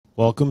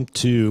Welcome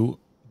to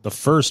the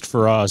first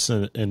for us,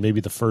 and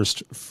maybe the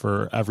first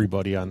for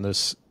everybody on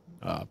this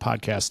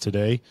podcast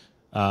today.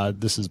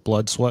 This is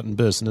Blood, Sweat, and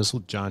Business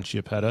with John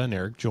Chiappetta and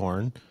Eric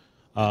Joern.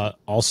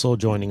 Also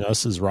joining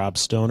us is Rob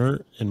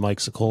Stoner and Mike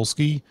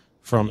Sokolsky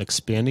from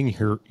Expanding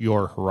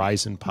Your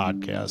Horizon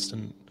podcast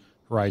and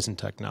Horizon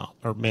Technology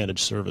or Managed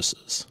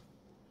Services.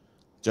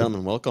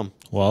 Gentlemen, welcome.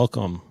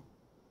 Welcome.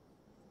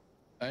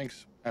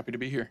 Thanks. Happy to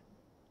be here.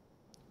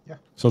 Yeah.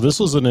 So this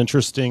was an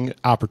interesting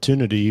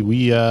opportunity.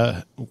 We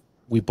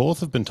both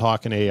have been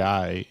talking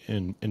AI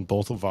in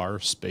both of our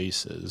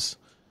spaces,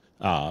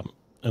 and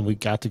we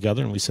got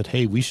together and we said,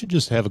 hey, we should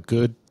just have a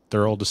good,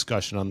 thorough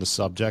discussion on the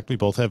subject. We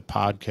both have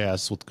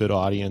podcasts with good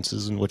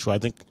audiences in which I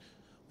think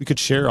we could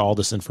share all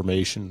this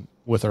information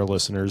with our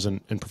listeners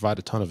and provide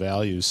a ton of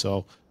value.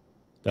 So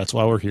that's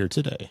why we're here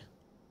today.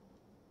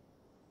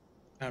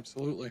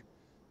 Absolutely.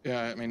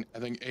 Yeah, I mean, I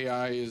think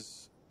AI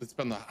it's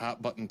been the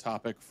hot button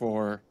topic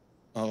for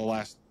the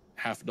last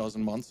half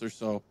dozen months or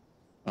so,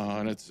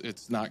 and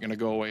it's not going to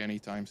go away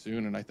anytime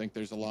soon. And I think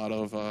there's a lot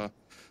of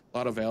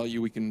value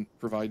we can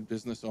provide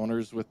business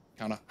owners with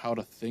kind of how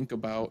to think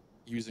about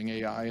using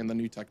AI and the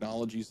new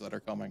technologies that are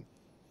coming.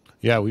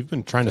 Yeah, we've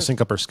been trying to sync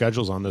up our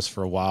schedules on this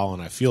for a while,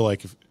 and I feel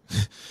like if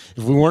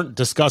we weren't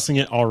discussing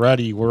it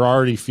already, we're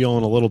already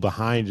feeling a little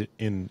behind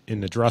in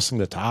addressing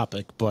the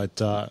topic.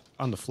 But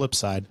on the flip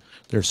side,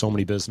 there's so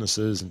many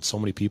businesses and so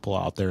many people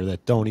out there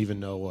that don't even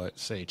know what,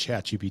 say,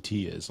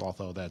 ChatGPT is,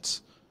 although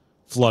that's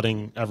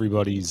flooding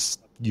everybody's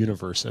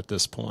universe at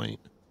this point.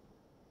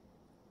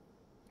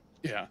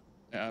 Yeah,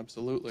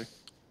 absolutely.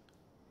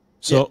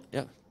 So,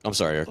 yeah. I'm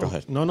sorry, Eric, go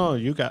ahead. No,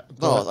 you got.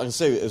 No, I can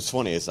say it's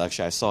funny. It's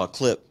actually, I saw a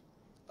clip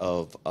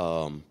of,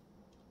 I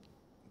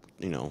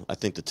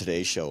think the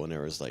Today Show, and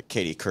there was like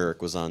Katie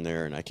Couric was on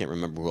there, and I can't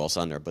remember who else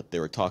on there, but they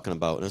were talking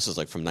about, and this is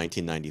like from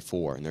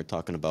 1994, and they're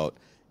talking about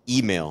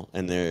email,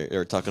 and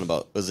they're talking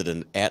about, was it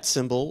an @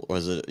 symbol, or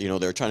is it,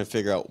 they're trying to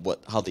figure out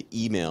how the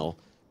email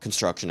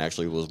construction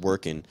actually was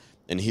working,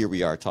 and here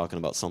we are talking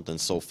about something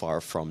so far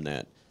from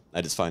that.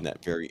 I just find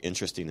that very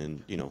interesting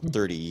in,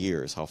 30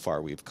 years, how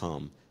far we've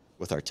come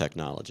with our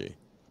technology.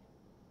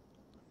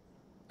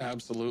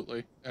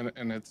 Absolutely. And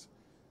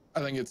I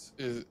think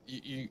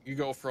you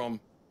go from,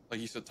 like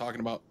you said,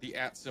 talking about the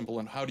 @ symbol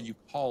and how do you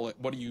call it,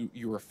 what do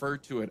you refer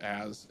to it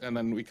as, and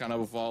then we kind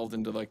of evolved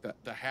into like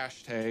the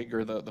hashtag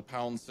or the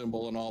pound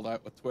symbol and all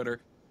that with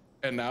Twitter,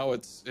 and now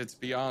it's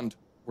beyond.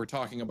 We're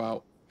talking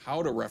about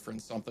how to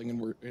reference something,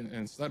 and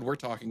instead we're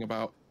talking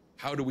about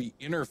how do we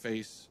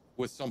interface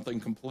with something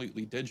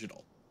completely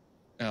digital,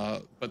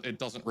 but it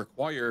doesn't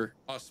require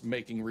us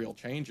making real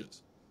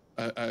changes.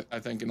 I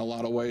think in a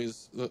lot of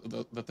ways,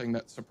 the thing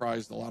that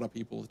surprised a lot of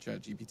people with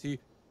ChatGPT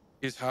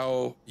is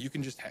how you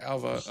can just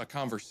have a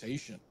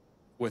conversation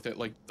with it,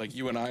 like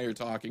you and I are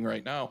talking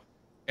right now,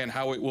 and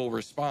how it will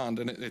respond.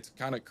 And it's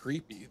kind of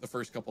creepy the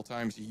first couple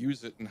times you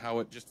use it, and how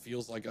it just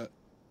feels like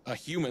a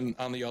human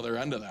on the other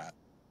end of that.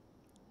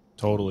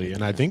 Totally.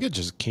 And I think it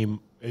just came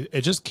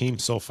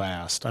so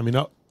fast. I mean,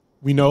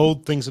 we know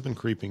things have been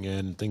creeping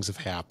in, things have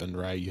happened,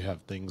 right? You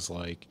have things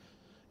like,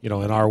 in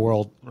our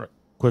world,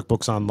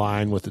 QuickBooks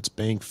Online with its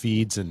bank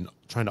feeds and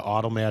trying to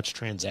auto match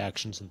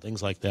transactions and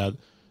things like that.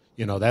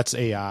 That's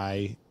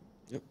AI,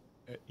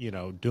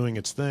 Yep. Doing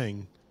its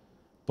thing.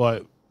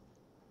 But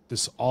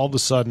this all of a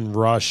sudden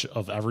rush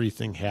of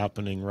everything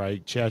happening,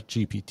 right?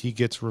 ChatGPT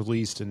gets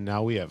released, and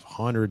now we have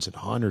hundreds and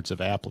hundreds of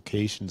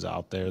applications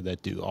out there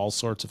that do all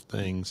sorts of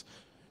things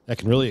that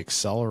can really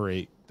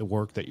accelerate the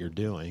work that you're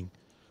doing.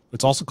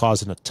 It's also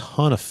causing a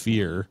ton of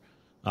fear,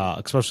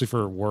 especially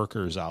for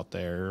workers out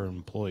there,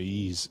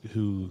 employees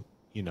who,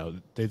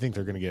 they think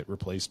they're going to get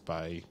replaced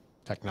by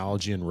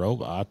technology and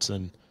robots.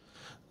 And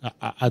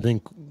I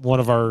think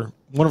one of our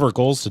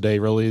goals today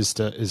really is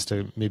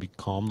to maybe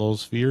calm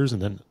those fears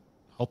and then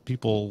help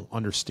people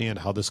understand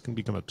how this can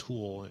become a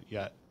tool,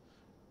 yet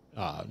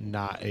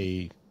not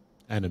a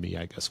enemy,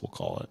 I guess we'll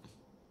call it.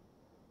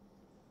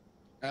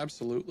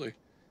 Absolutely.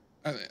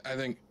 I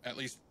think, at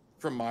least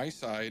from my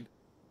side,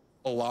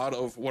 a lot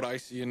of what I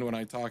see and when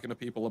I'm talking to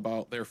people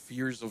about their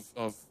fears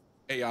of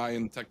AI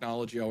and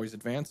technology always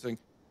advancing,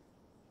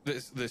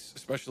 this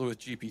especially with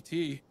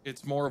GPT,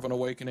 it's more of an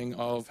awakening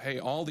of, hey,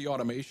 all the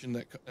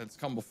automation that's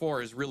come before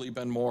has really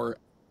been more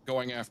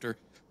going after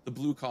the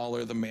blue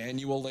collar, the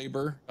manual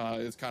labor.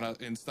 It's kind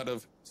of, instead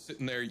of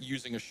sitting there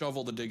using a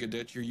shovel to dig a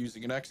ditch, you're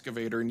using an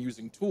excavator and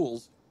using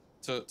tools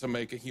to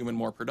make a human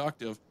more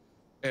productive.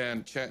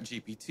 And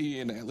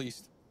ChatGPT, and at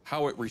least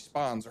how it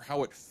responds or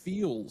how it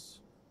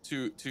feels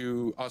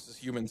to us as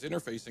humans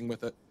interfacing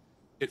with it,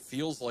 it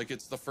feels like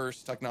it's the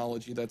first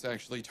technology that's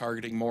actually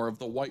targeting more of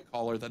the white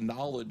collar, the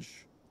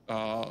knowledge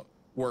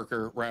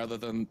worker, rather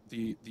than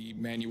the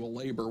manual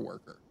labor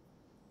worker.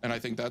 And I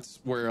think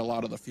that's where a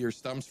lot of the fear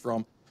stems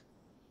from.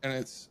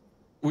 And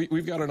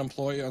we've got an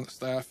employee on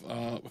staff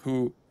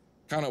who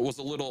kind of was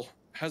a little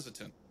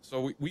hesitant.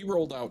 So we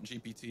rolled out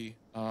GPT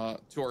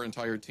to our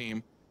entire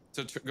team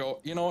to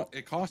go,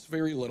 it costs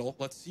very little.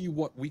 Let's see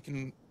what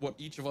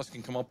each of us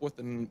can come up with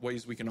and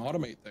ways we can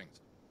automate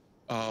things.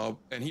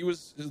 and he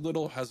was a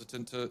little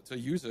hesitant to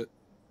use it.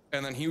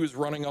 And then he was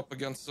running up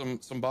against some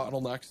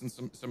bottlenecks and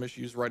some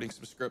issues writing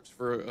some scripts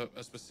for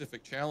a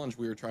specific challenge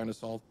we were trying to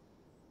solve.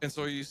 And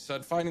so he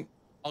said, fine,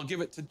 I'll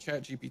give it to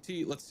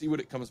ChatGPT. Let's see what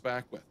it comes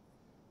back with.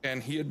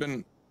 And he had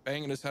been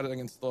banging his head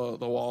against the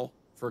wall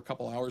for a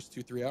couple hours,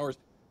 2-3 hours.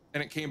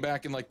 And it came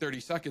back in like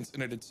 30 seconds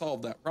and it had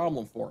solved that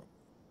problem for him.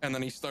 And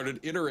then he started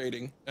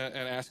iterating and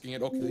asking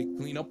it, okay,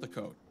 clean up the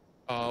code.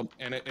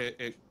 And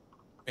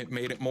it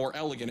made it more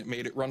elegant. It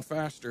made it run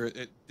faster.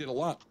 It did a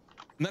lot.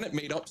 And then it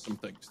made up some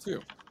things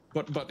too.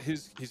 But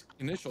his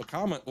initial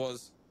comment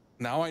was,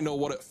 now I know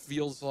what it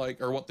feels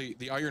like, or what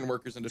the iron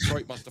workers in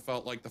Detroit must have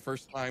felt like the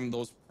first time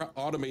those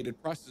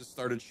automated presses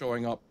started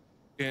showing up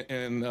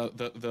in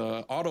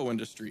the auto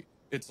industry.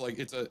 It's like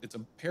it's a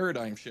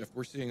paradigm shift.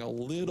 We're seeing a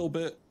little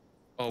bit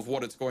of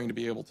what it's going to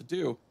be able to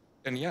do.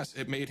 And yes,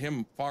 it made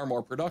him far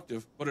more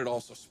productive, but it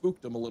also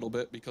spooked him a little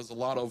bit, because a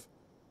lot of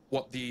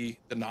what the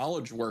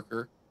knowledge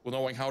worker,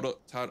 knowing how to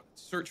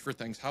search for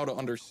things, how to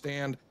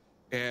understand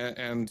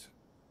and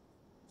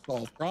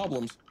solve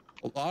problems,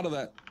 a lot of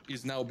that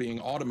is now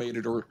being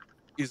automated, or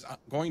is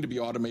going to be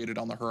automated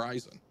on the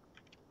horizon.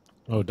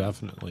 Oh,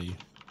 definitely.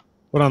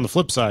 But on the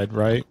flip side,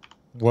 right?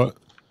 What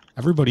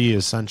everybody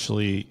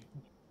essentially,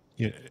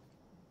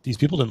 these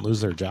people didn't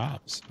lose their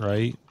jobs,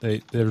 right?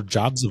 Their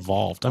jobs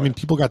evolved. I mean,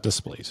 people got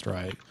displaced,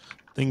 right?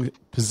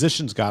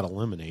 Positions got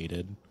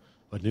eliminated,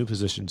 but new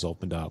positions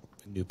opened up.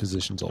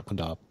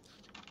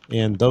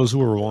 And those who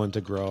were willing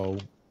to grow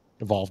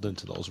evolved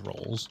into those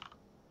roles.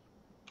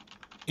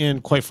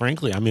 And quite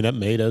frankly, I mean, it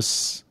made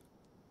us,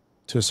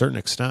 to a certain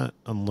extent,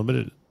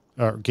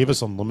 gave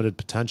us unlimited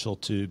potential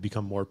to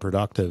become more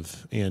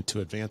productive and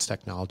to advance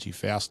technology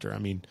faster. I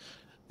mean,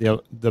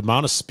 the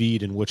amount of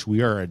speed in which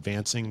we are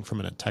advancing from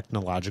a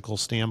technological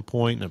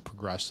standpoint and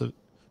a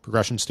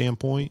progression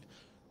standpoint,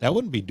 that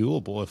wouldn't be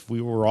doable if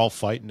we were all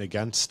fighting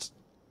against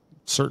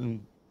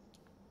certain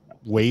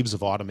waves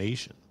of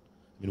automation.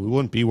 I mean, we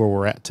wouldn't be where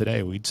we're at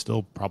today. We'd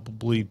still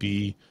probably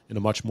be in a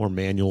much more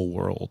manual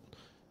world.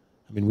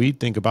 I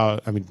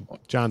mean,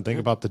 John, think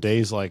about the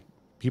days like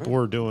people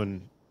were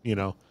doing,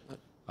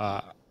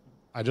 I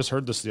just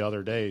heard this the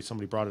other day.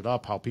 Somebody brought it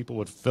up, how people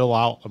would fill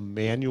out a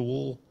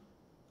manual,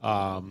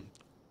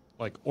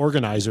 like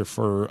organizer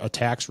for a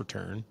tax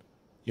return.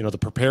 The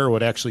preparer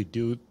would actually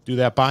do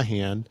that by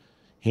hand,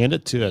 hand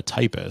it to a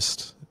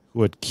typist who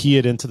would key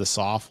it into the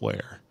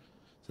software,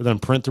 to then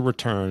print the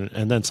return,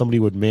 and then somebody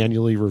would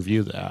manually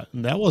review that.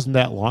 And that wasn't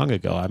that long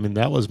ago. I mean,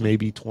 that was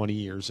maybe 20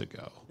 years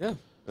ago. Yeah,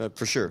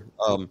 for sure.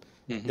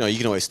 You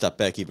can always step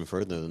back even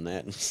further than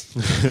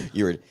that.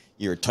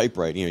 You're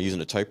typewriting,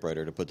 using a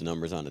typewriter to put the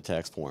numbers on the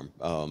tax form.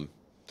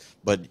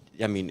 But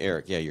I mean,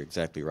 Eric, yeah, you're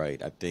exactly right.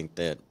 I think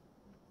that,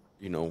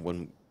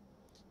 when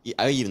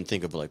I even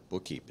think of like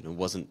bookkeeping, it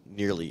wasn't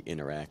nearly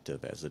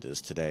interactive as it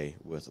is today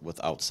with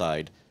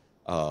outside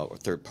or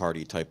third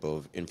party type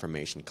of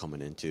information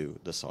coming into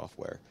the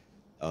software.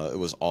 It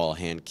was all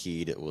hand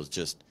keyed. It was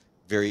just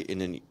and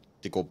then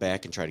to go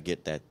back and try to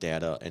get that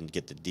data and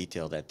get the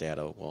detail of that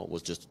data, well, it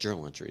was just a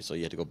journal entry. So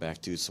you had to go back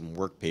to some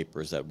work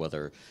papers, that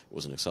whether it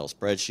was an Excel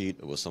spreadsheet,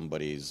 it was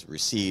somebody's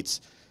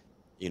receipts,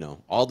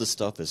 all this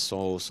stuff is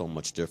so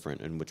much different,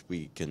 in which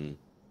we can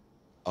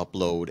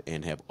upload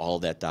and have all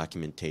that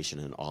documentation,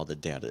 and all the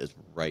data is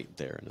right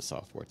there in the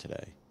software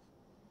today.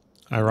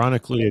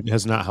 Ironically, it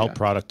has not helped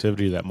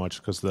productivity that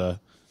much, because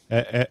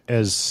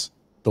as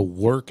the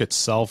work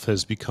itself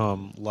has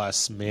become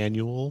less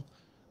manual,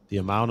 the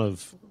amount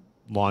of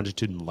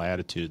longitude and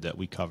latitude that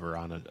we cover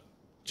on it,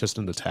 just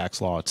in the tax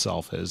law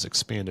itself, has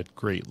expanded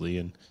greatly,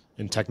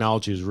 and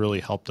technology has really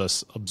helped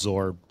us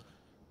absorb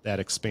that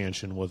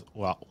expansion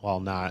while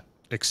not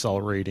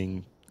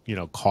accelerating,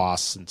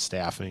 costs and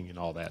staffing and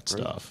all that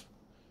stuff.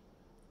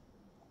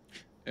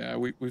 Yeah,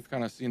 we've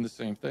kind of seen the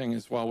same thing.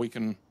 Is while we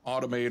can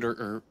automate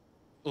or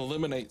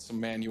eliminate some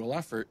manual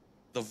effort,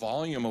 the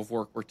volume of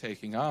work we're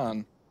taking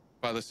on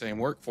by the same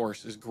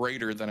workforce is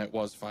greater than it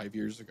was 5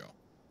 years ago.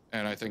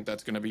 And I think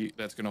that's going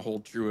to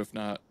hold true, if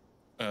not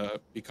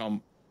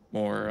become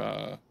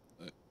more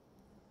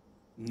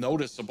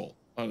noticeable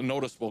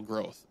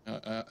growth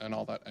and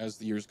all that as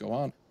the years go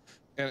on.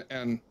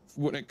 And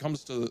when it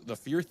comes to the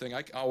fear thing,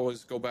 I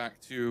always go back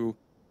to,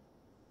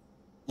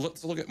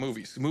 let's look at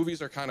movies.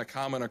 Movies are kind of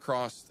common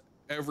across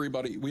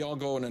everybody. We all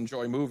go and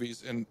enjoy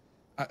movies, and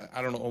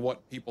I don't know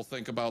what people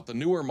think about the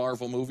newer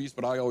Marvel movies,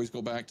 but I always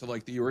go back to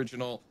like the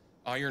original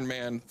Iron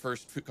Man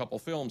first couple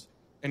films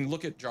and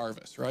look at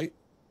Jarvis, right?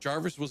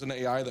 Jarvis was an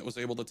AI that was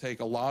able to take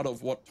a lot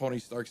of what Tony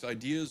Stark's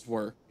ideas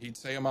were. He'd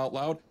say them out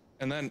loud,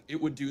 and then it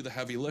would do the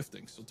heavy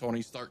lifting, so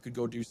Tony Stark could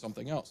go do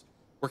something else.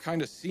 We're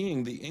kind of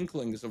seeing the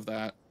inklings of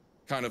that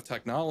kind of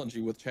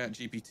technology with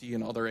ChatGPT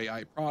and other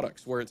AI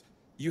products, where it's,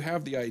 you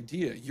have the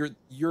idea,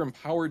 you're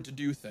empowered to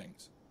do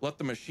things. Let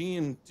the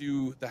machine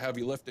do the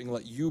heavy lifting.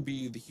 Let you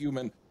be the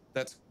human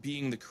that's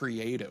being the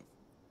creative.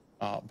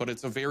 But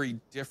it's a very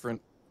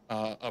different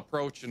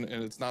approach, and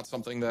it's not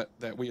something that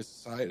we as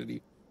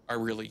society are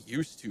really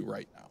used to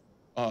right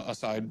now,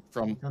 aside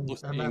from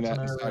seeing that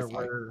in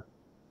sci-fi.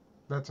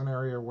 that's an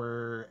area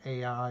where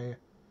AI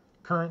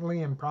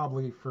currently and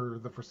probably for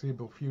the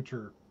foreseeable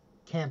future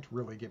can't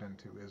really get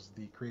into, is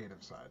the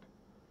creative side.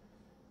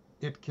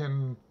 It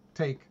can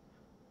take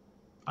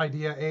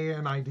idea A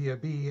and idea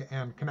B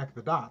and connect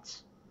the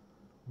dots,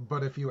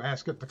 but if you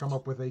ask it to come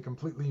up with a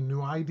completely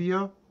new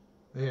idea,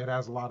 it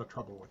has a lot of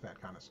trouble with that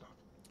kind of stuff.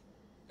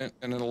 And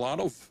in a lot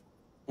of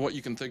what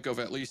you can think of,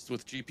 at least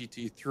with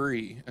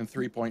GPT-3 and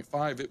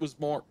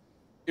 3.5,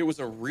 it was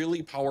a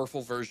really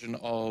powerful version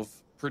of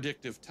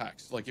predictive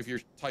text. Like if you're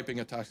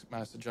typing a text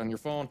message on your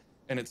phone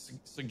and it's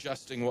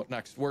suggesting what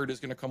next word is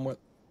going to come with,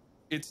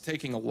 it's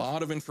taking a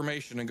lot of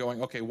information and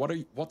going, okay,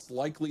 what's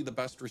likely the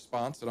best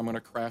response, and I'm going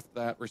to craft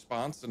that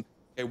response, and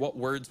okay, what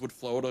words would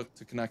flow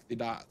to connect the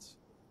dots.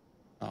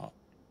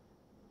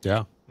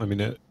 Yeah, I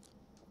mean,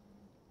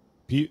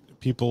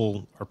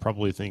 people are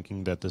probably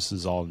thinking that this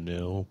is all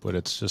new, but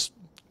it's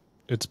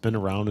been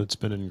around, it's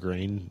been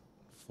ingrained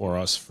for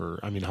us for,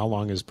 I mean, how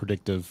long has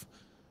predictive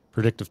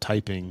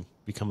typing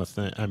become a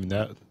thing? I mean,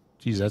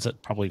 that's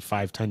at probably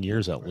 5-10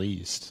 years at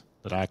least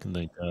that I can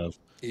think of.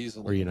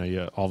 Easily. Where,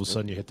 you all of a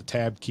sudden you hit the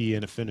tab key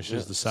and it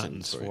finishes the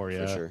sentence for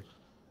you. For sure.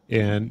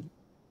 And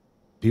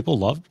people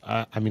love,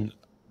 I mean,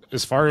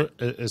 as far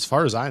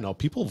as I know,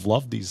 people have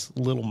loved these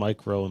little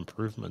micro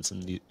improvements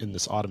in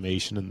this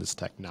automation and this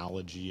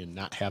technology and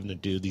not having to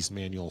do these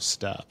manual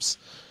steps.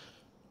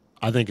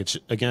 I think it's,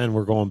 again,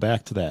 we're going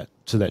back to that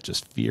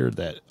just fear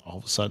that all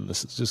of a sudden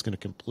this is just going to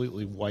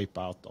completely wipe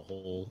out the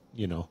whole,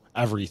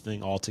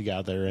 everything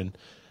altogether. And,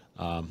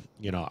 I'll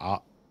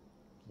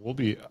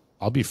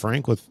be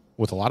frank with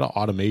a lot of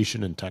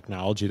automation and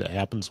technology that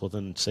happens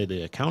within, say,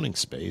 the accounting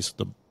space,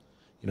 the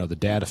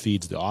data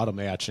feeds, the auto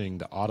matching,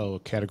 the auto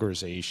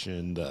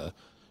categorization,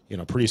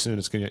 pretty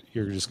soon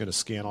you're just going to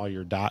scan all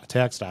your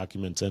tax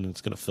documents in and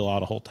it's going to fill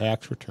out a whole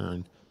tax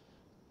return.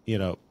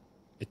 It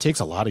takes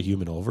a lot of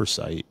human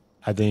oversight.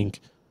 I think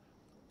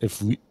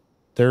QBO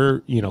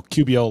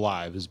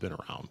Live has been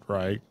around,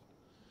 right?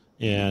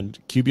 And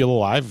QBO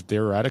Live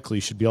theoretically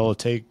should be able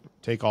to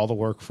take all the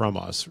work from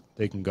us.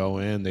 They can go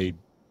in, they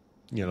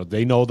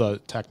know the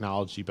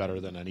technology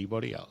better than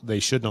anybody else. They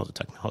should know the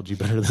technology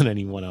better than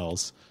anyone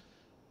else.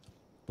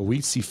 But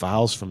we see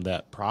files from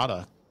that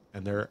product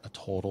and they're a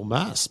total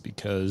mess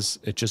because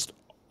it just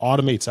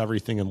automates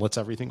everything and lets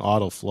everything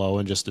auto flow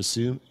and just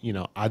assume,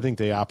 I think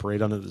they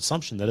operate under the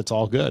assumption that it's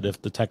all good.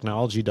 If the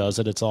technology does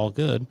it, it's all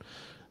good.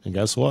 And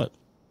guess what?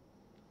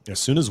 As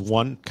soon as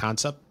one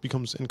concept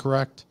becomes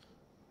incorrect,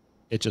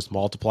 it just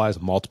multiplies.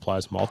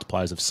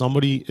 If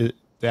somebody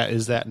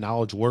that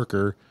knowledge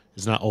worker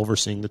is not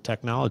overseeing the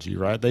technology,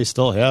 right? They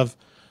still have,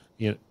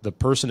 the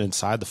person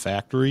inside the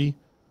factory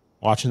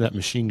watching that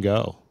machine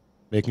go,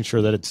 making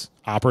sure that it's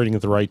operating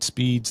at the right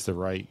speeds, the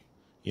right,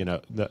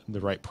 the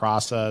right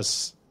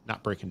process,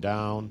 not breaking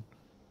down.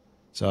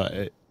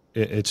 So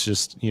it's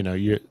just,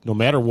 no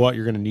matter what,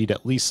 you're going to need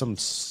at least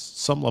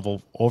some level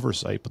of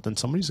oversight, but then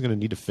somebody's going to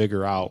need to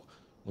figure out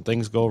when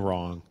things go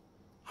wrong,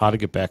 how to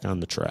get back on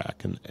the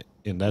track.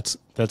 And that's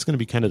going to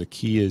be kind of the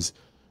key is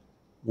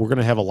we're going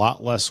to have a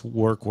lot less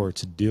work where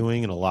it's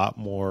doing and a lot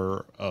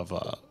more of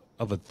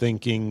a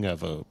thinking,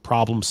 of a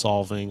problem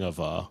solving,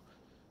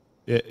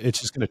 it's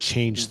just going to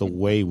change the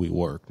way we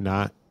work,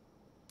 not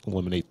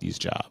eliminate these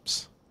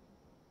jobs.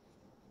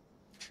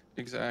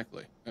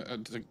 Exactly.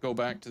 To go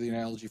back to the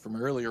analogy from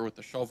earlier with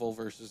the shovel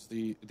versus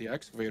the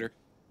excavator,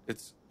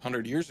 it's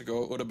 100 years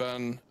ago, it would have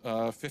been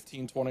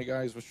 15, 20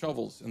 guys with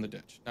shovels in the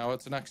ditch. Now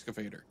it's an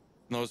excavator.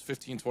 And those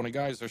 15, 20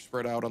 guys are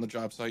spread out on the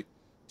job site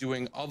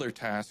doing other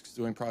tasks,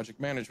 doing project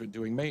management,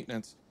 doing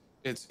maintenance.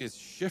 It's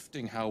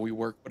shifting how we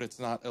work, but it's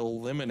not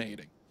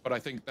eliminating. But I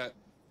think that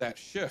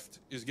shift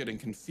is getting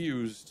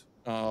confused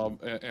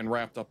and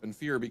wrapped up in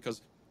fear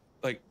because,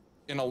 like,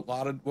 in a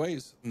lot of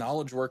ways,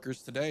 knowledge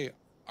workers today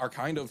are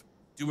kind of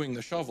doing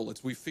the shovel.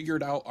 We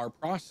figured out our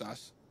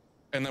process,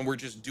 and then we're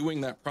just doing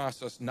that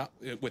process not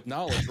with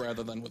knowledge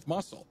rather than with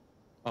muscle.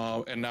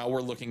 And now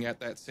we're looking at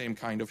that same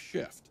kind of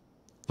shift.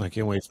 I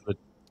can't wait for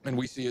and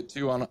we see it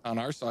too on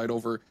our side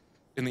over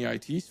in the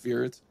IT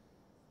sphere.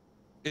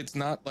 It's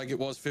not like it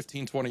was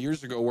 15, 20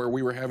 years ago where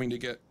we were having to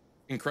get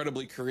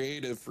incredibly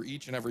creative for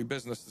each and every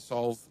business to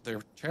solve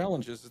their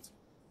challenges.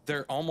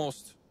 They're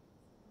almost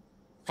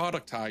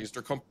productized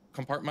or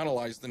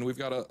compartmentalized, and we've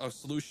got a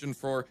solution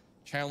for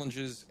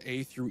challenges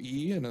A through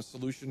E and a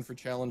solution for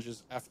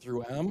challenges F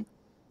through M.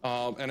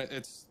 And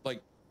it's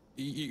like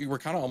you were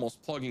kind of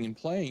almost plugging and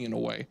playing in a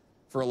way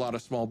for a lot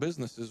of small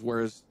businesses,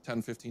 whereas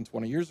 10, 15,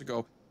 20 years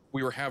ago,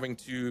 we were having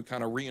to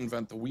kind of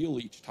reinvent the wheel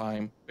each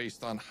time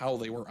based on how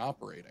they were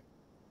operating.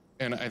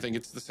 And I think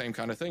it's the same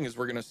kind of thing as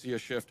we're going to see a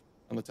shift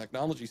on the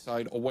technology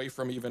side away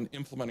from even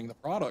implementing the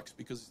products,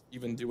 because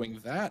even doing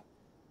that,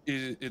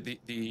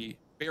 the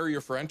barrier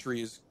for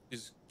entry is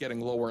getting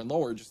lower and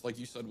lower, just like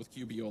you said with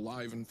QBO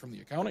Live and from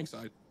the accounting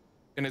side.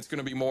 And it's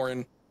going to be more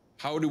in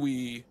how do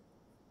we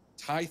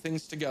tie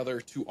things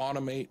together to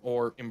automate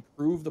or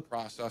improve the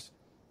process,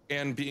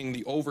 and being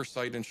the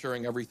oversight,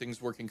 ensuring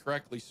everything's working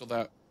correctly so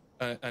that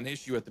an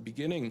issue at the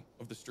beginning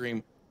of the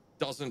stream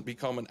doesn't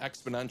become an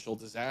exponential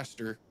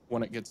disaster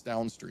when it gets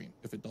downstream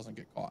if it doesn't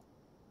get caught.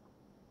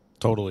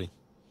 Totally.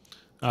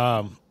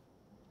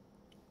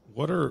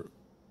 What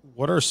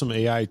are some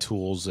AI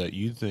tools that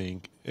you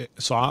think?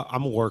 So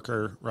I'm a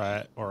worker,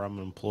 right, or I'm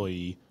an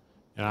employee,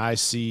 and I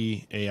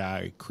see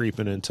AI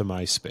creeping into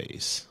my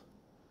space,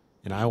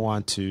 and I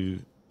want to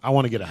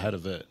get ahead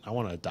of it. I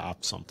want to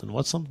adopt something.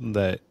 What's something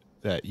that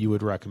you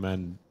would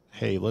recommend?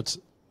 Hey, let's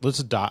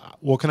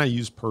adopt. What can I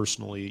use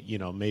personally? You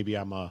know, maybe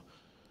I'm a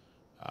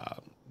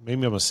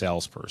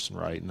salesperson,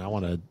 right, and I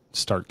want to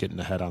start getting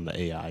ahead on the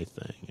AI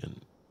thing.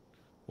 And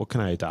what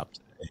can I adopt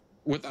today?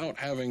 Without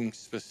having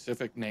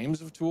specific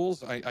names of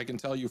tools, I can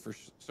tell you for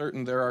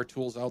certain there are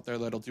tools out there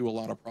that'll do a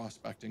lot of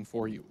prospecting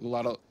for you.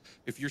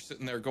 If you're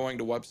sitting there going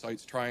to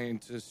websites trying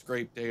to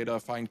scrape data,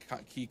 find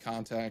key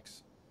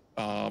contacts,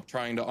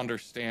 trying to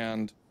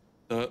understand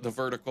the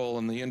vertical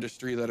and the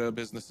industry that a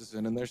business is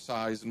in and their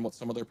size and what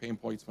some of their pain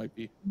points might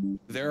be,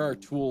 there are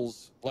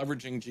tools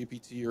leveraging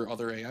GPT or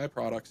other AI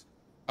products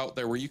out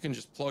there where you can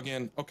just plug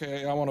in,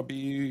 okay, I want to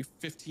be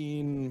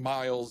 15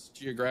 miles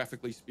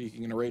geographically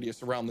speaking in a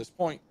radius around this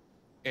point.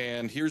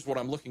 And here's what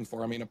I'm looking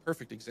for. I mean, a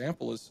perfect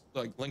example is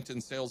like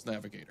LinkedIn Sales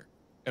Navigator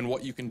and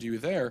what you can do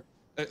there.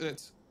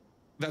 That's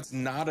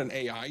not an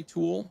AI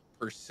tool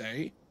per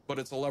se, but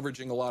it's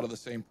leveraging a lot of the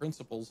same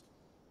principles.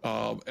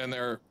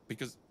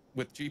 Because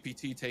with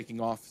GPT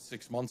taking off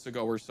 6 months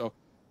ago or so,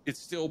 it's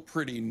still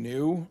pretty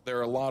new. There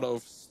are a lot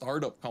of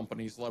startup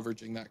companies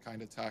leveraging that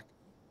kind of tech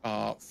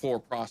for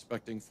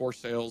prospecting, for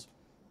sales.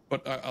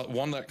 But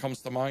one that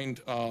comes to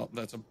mind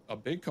that's a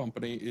big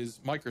company is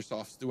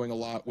Microsoft's doing a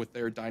lot with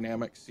their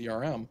dynamic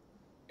CRM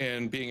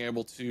and being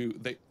able to,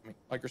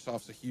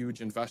 Microsoft's a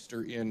huge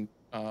investor in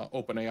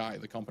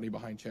OpenAI, the company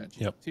behind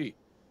ChatGPT. Yep.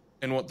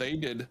 And what they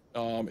did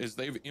is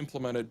they've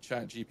implemented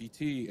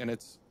ChatGPT and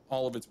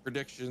all of its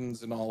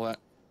predictions and all that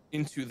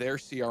into their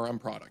CRM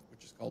product,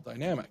 which is called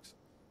Dynamics.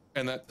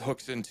 And that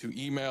hooks into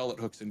email, it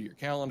hooks into your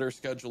calendar,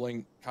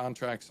 scheduling,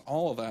 contracts,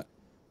 all of that.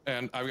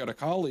 And I've got a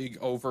colleague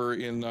over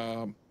in,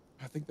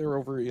 I think they're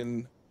over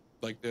in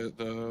like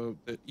the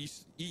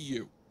East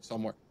EU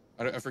somewhere.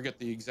 I forget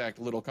the exact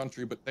little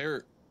country, but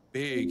they're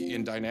big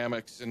in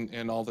Dynamics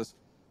and all this.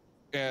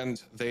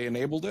 And they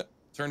enabled it,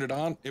 turned it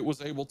on. It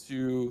was able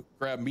to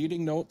grab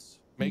meeting notes,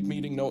 make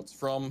meeting notes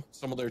from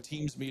some of their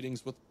Teams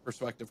meetings with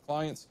prospective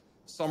clients,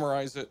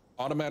 summarize it,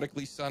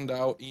 automatically send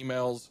out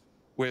emails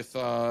with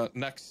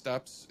next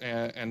steps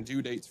and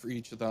due dates for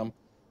each of them.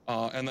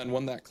 And then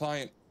when that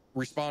client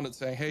responded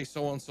saying, hey,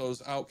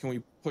 so-and-so's out, can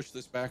we push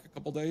this back a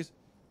couple days?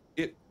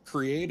 It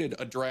created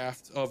a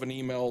draft of an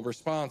email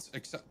response,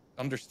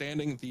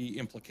 understanding the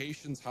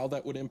implications, how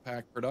that would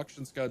impact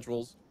production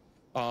schedules,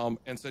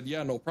 and said,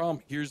 yeah, no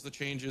problem. Here's the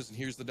changes and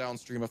here's the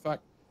downstream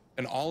effect.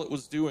 And all it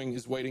was doing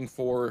is waiting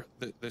for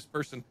this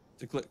person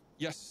to click,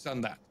 yes,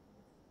 send that.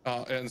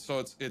 And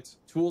so it's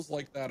tools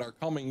like that are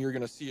coming. You're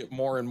going to see it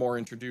more and more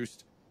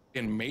introduced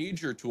in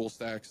major tool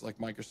stacks like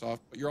Microsoft,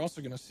 but you're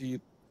also going to see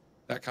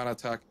that kind of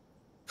tech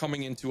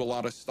coming into a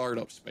lot of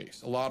startup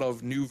space, a lot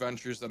of new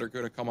ventures that are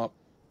going to come up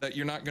that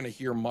you're not going to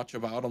hear much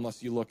about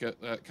unless you look at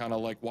kind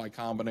of like Y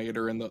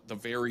Combinator and the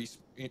very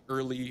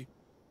early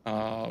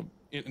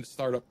in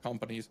startup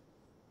companies.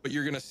 But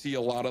you're going to see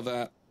a lot of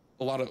that,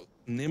 a lot of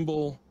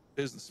nimble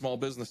small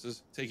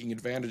businesses taking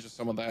advantage of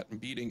some of that and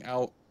beating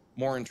out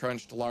more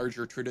entrenched,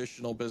 larger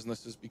traditional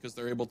businesses because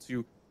they're able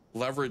to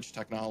leverage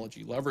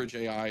technology, leverage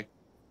AI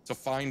to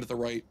find the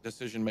right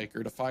decision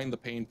maker, to find the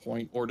pain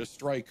point, or to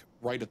strike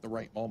right at the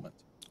right moment.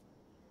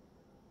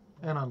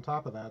 And on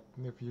top of that,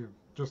 if you're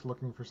just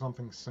looking for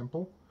something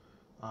simple,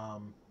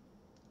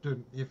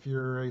 if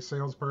you're a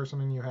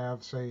salesperson and you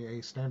have, say,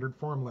 a standard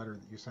form letter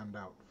that you send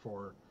out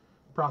for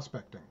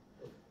prospecting,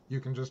 you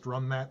can just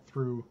run that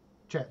through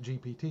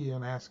ChatGPT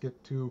and ask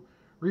it to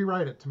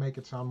rewrite it to make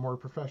it sound more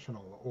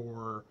professional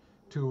or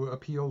to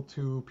appeal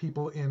to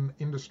people in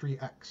industry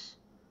X.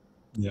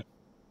 Yeah.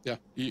 Yeah,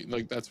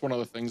 like that's one of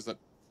the things that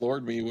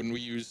floored me when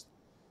we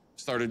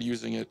started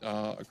using it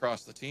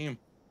across the team,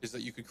 is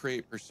that you could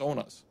create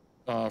personas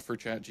for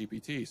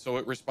ChatGPT. So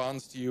it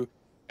responds to you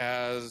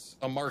as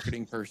a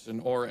marketing person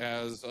or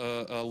as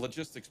a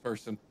logistics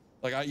person.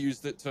 Like I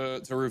used it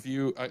to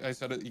review. I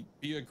said,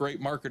 be a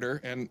great marketer,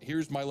 and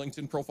here's my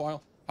LinkedIn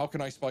profile. How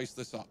can I spice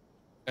this up?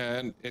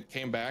 And it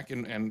came back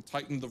and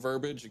tightened the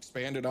verbiage,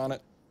 expanded on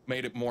it,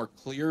 made it more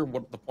clear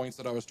what the points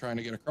that I was trying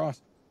to get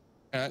across.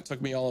 And it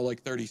took me all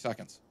like 30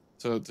 seconds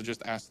to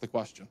just ask the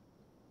question.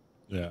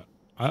 Yeah.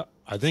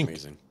 I think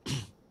Amazing.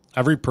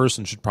 Every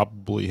person should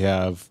probably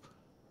have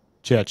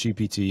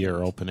ChatGPT or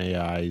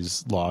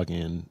OpenAI's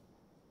login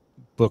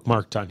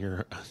bookmarked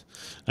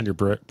on your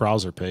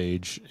browser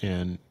page,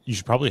 and you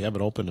should probably have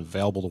it open and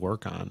available to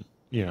work on.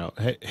 You know,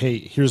 hey,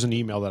 here's an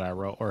email that I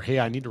wrote, or hey,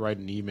 I need to write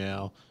an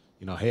email.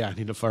 You know, hey, I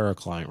need to fire a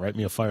client. Write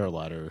me a fire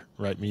letter.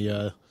 Write me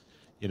a,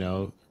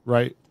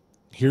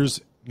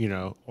 here's,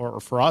 or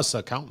for us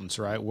accountants,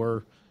 right?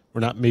 We're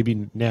not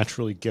maybe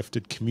naturally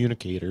gifted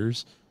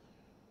communicators.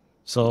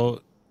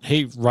 So,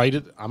 hey, write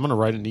it. I'm going to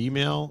write an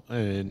email,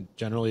 and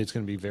generally it's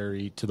going to be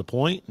very to the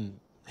point. And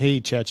hey,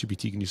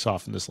 ChatGPT, can you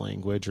soften this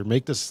language or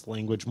make this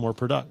language more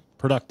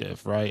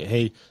productive, right?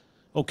 Hey,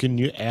 oh, can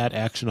you add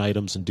action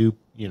items and do,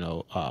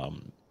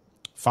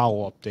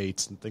 follow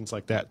updates and things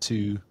like that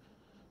to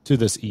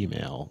this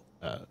email?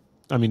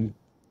 I mean,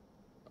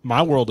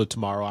 my world of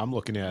tomorrow, I'm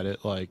looking at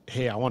it like,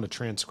 hey, I want to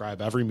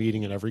transcribe every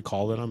meeting and every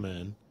call that I'm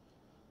in,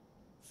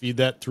 feed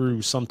that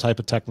through some type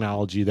of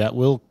technology that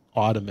will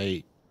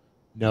automate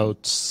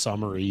notes,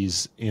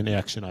 summaries, and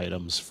action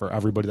items for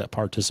everybody that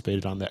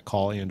participated on that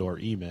call and or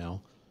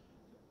email.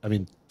 I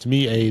mean, to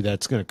me,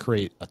 that's going to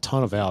create a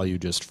ton of value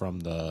just from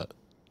the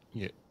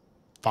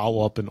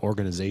follow-up and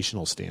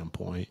organizational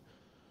standpoint.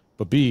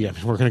 But B, I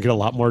mean, we're going to get a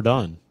lot more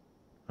done,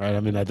 right? I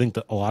mean, I think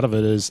that a lot of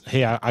it is,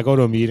 hey, I go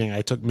to a meeting,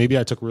 I took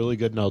really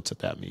good notes at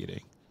that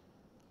meeting.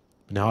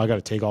 But now I got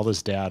to take all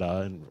this data,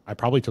 and I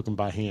probably took them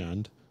by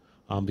hand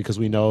because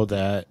we know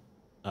that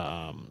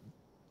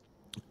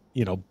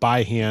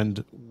by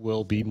hand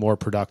will be more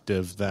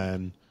productive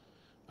than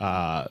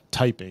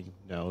typing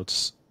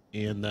notes.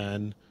 And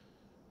then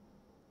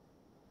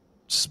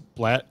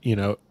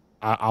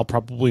I'll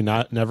probably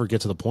never get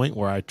to the point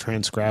where I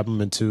transcribe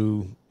them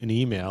into an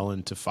email,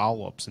 into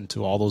follow-ups,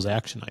 into all those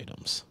action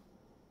items.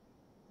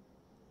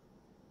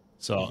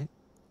 So,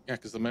 yeah,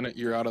 because the minute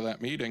you're out of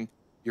that meeting,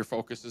 your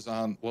focus is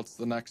on what's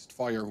the next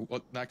fire,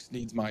 what next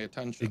needs my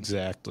attention.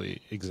 Exactly.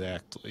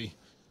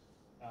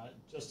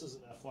 Just as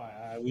an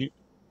FYI,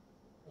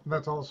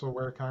 That's also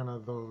where kind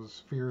of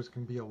those fears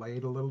can be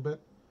allayed a little bit,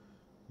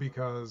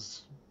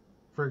 because,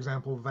 for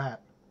example,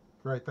 that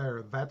right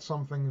there, that's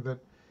something that,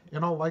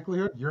 in all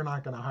likelihood, you're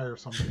not going to hire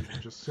somebody to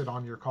just sit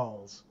on your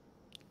calls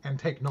and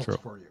take notes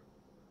for you.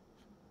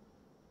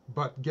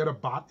 But get a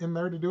bot in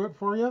there to do it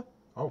for you?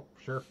 Oh,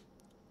 sure.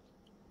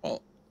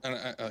 Well, and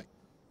a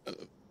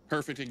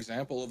perfect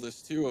example of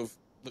this too, of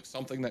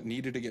something that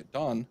needed to get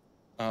done,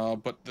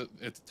 but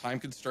it's time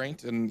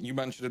constraint. And you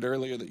mentioned it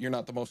earlier that you're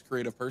not the most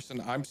creative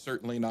person. I'm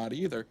certainly not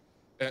either.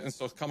 And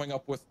so coming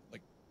up with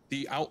like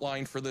the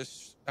outline for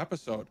this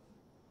episode,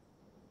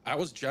 I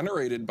was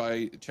generated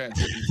by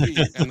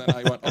ChatGPT, and then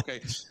I went, okay,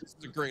 this is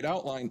a great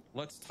outline.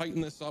 Let's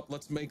tighten this up.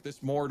 Let's make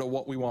this more to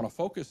what we want to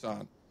focus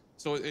on.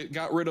 So it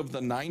got rid of the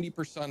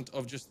 90%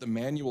 of just the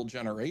manual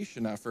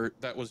generation effort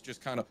that was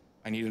just kind of,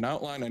 I need an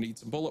outline, I need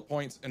some bullet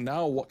points, and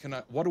now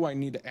what do I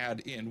need to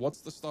add in?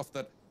 What's the stuff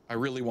that I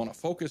really want to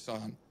focus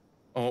on,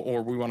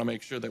 or we want to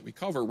make sure that we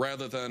cover,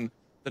 rather than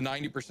the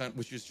 90%,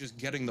 which is just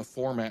getting the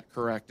format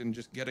correct and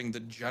just getting the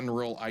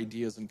general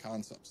ideas and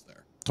concepts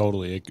there.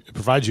 Totally. It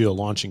provides you a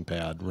launching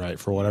pad, right,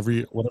 for whatever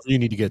you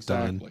need to get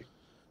done.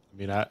 I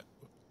mean,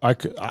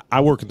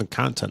 I work in the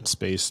content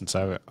space since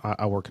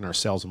I work in our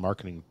sales and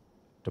marketing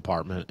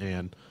department,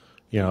 and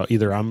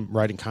either I'm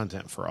writing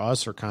content for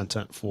us or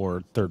content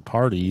for third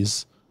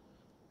parties,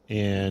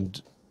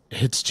 and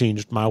it's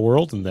changed my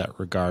world in that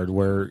regard,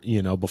 where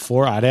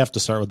before I'd have to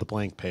start with a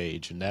blank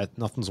page, and that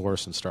nothing's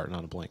worse than starting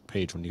on a blank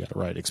page when you got to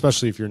write,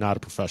 especially if you're not a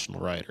professional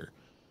writer.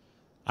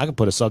 I can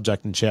put a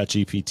subject in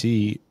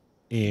ChatGPT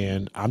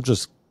and I'm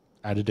just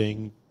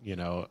editing.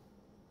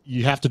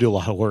 You have to do a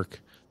lot of work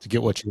to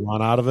get what you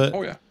want out of it.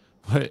 Oh yeah,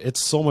 but it's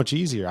so much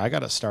easier. I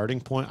got a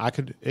starting point.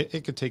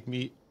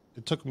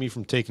 It took me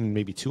from taking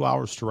maybe 2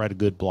 hours to write a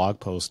good blog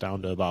post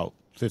down to about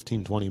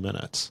 15, 20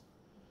 minutes.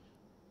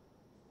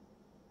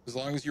 As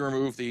long as you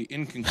remove the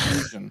in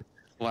conclusion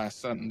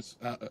last sentence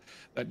that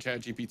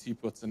ChatGPT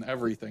puts in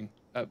everything,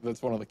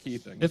 that's one of the key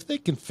things. If they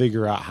can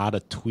figure out how to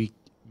tweak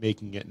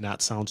making it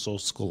not sound so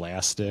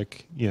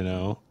scholastic,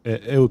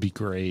 it would be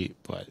great.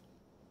 But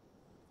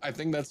I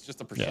think that's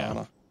just a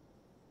persona. Yeah.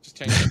 Just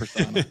change the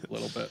persona a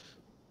little bit.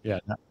 Yeah.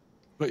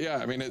 But yeah,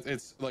 I mean,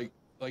 it's like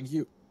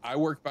you. I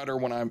work better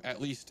when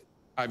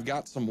I've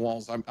got some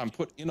walls. I'm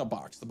put in a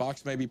box. The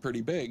box may be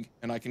pretty big,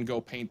 and I can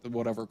go paint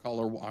whatever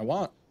color I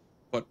want.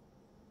 But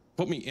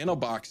put me in a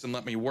box and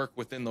let me work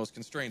within those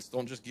constraints.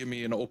 Don't just give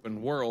me an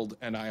open world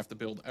and I have to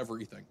build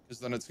everything, because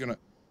then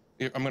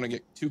I'm gonna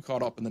get too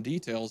caught up in the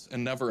details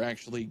and never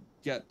actually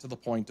get to the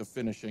point of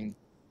finishing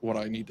what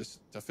I need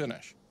to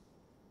finish.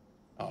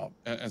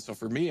 And so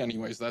for me,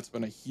 anyways, that's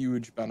been a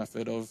huge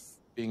benefit of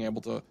being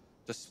able to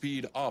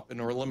speed up and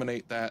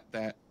eliminate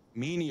that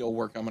menial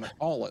work, I'm going to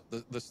call it,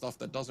 the stuff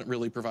that doesn't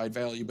really provide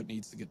value but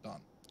needs to get done.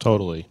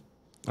 Totally.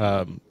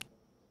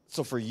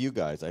 So for you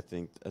guys, I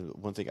think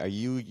one thing, are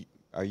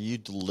you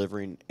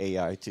delivering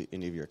AI to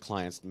any of your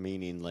clients?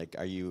 Meaning, like,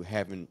 are you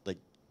having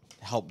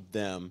help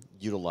them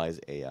utilize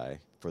AI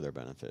for their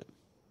benefit?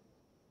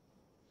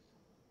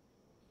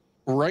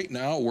 Right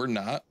now, we're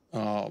not,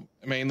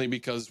 mainly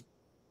because,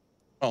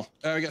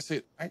 I guess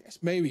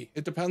maybe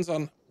it depends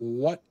on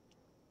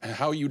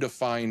how you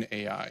define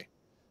AI.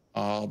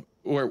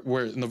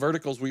 Where in the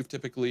verticals we've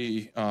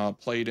typically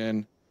played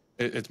in,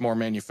 it's more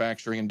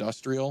manufacturing,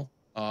 industrial,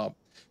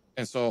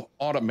 and so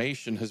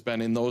automation has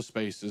been in those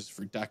spaces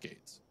for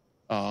decades.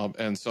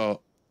 And so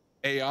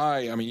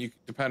AI, I mean,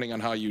 depending on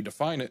how you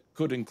define it,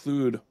 could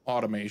include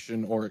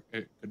automation or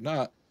it could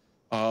not.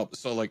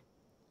 So like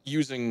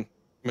using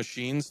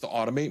machines to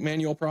automate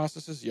manual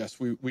processes, yes,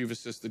 we've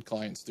assisted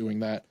clients doing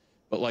that.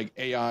 but like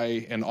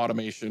AI and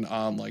automation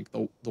on like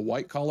the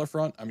white collar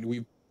front. I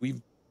mean,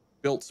 we've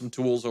built some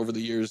tools over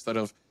the years that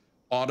have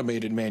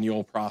automated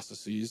manual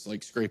processes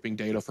like scraping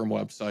data from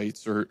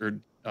websites or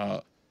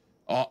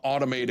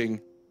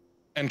automating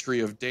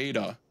entry of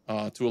data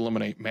to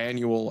eliminate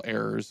manual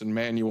errors and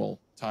manual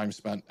time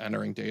spent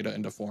entering data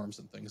into forms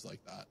and things like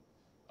that.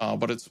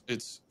 But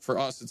it's for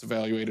us, it's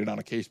evaluated on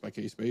a case by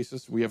case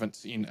basis. We haven't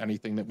seen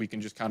anything that we can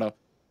just kind of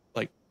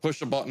like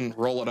push a button,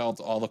 roll it out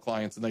to all the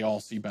clients, and they all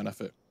see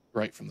benefit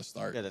right from the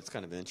start. Yeah, that's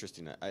kind of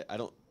interesting. I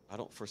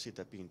don't foresee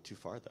that being too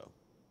far though.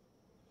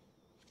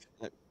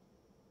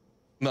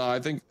 No, I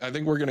think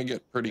we're going to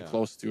get pretty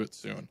close to it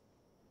soon,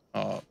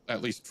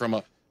 at least from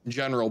a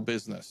general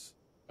business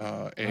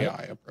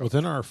AI approach.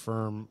 Within our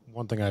firm,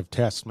 one thing I've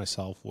tasked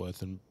myself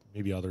with, and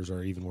maybe others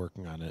are even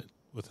working on it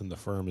within the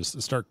firm, is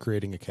to start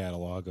creating a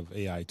catalog of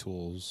AI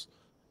tools.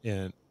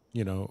 And,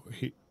 you know,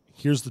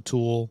 here's the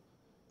tool,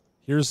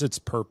 here's its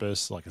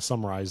purpose, like a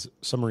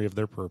summary of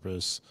their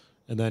purpose,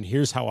 and then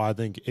here's how I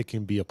think it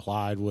can be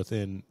applied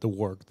within the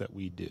work that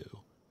we do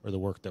or the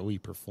work that we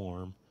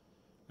perform.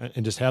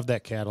 And just have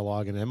that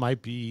catalog, and it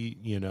might be,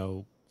 you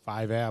know,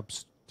 5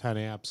 apps, 10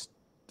 apps,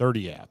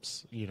 30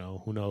 apps, you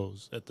know, who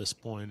knows at this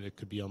point, it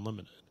could be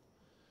unlimited.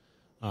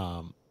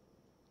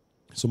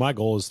 So my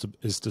goal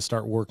is to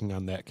start working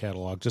on that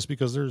catalog, just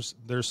because there's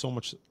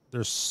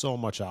so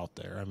much out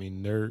there. I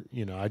mean,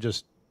 you know, I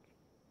just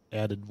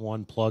added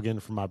one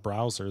plugin for my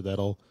browser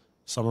that'll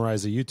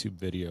summarize a YouTube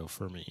video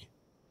for me.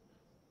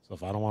 So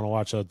if I don't want to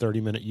watch a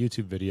 30-minute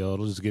YouTube video,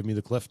 it'll just give me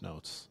the cliff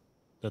notes.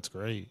 That's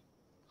great.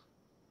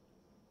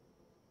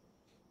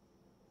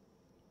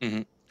 Mm-hmm.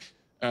 And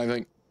I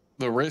think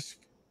the risk,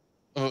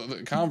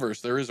 the converse,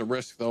 there is a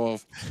risk though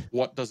of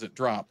what does it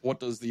drop? What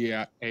does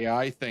the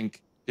AI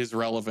think is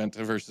relevant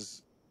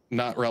versus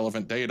not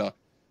relevant data,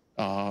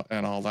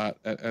 and all that?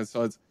 And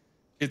so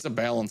it's a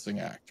balancing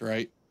act,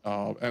 right?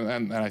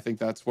 And I think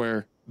that's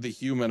where the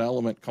human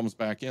element comes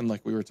back in,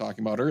 like we were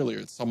talking about earlier.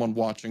 It's someone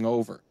watching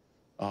over.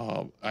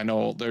 I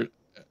know there,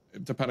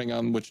 depending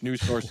on which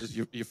news sources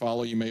you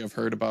follow, you may have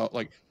heard about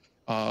like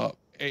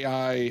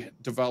AI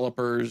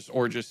developers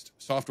or just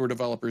software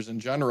developers in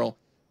general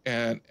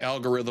and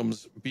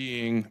algorithms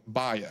being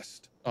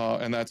biased.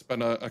 And that's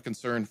been a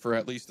concern for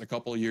at least a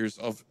couple of years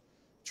of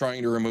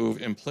trying to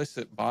remove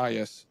implicit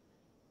bias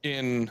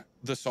in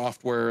the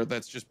software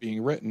that's just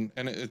being written.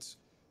 And it's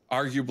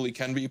arguably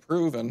can be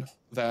proven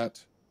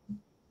that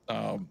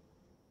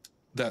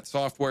that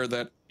software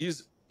that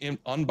is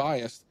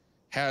unbiased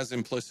has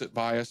implicit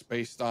bias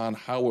based on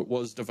how it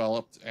was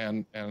developed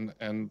and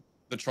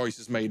the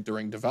choices made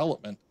during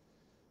development.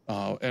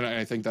 And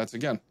I think that's,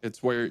 again,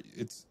 it's where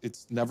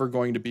it's never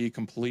going to be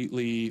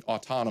completely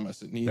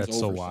autonomous. It needs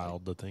That's oversight. so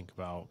wild to think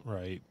about,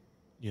 right?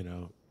 You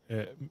know,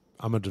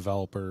 I'm a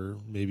developer.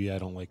 Maybe I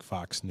don't like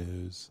Fox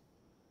News.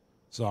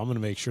 So I'm going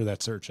to make sure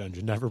that search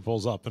engine never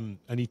pulls up in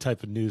any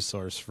type of news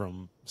source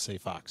from, say,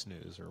 Fox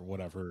News or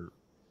whatever.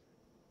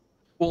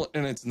 Well,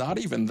 and it's not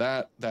even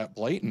that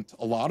blatant.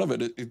 A lot of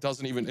it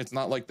doesn't even, it's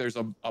not like there's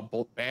a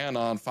ban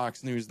on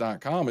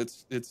foxnews.com.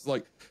 It's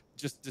like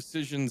just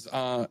decisions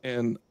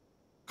in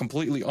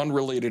completely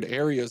unrelated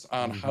areas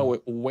on how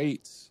it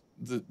weights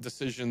the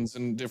decisions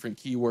and different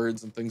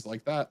keywords and things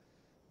like that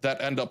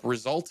end up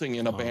resulting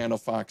in a ban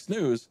of Fox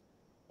News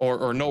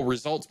or no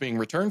results being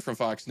returned from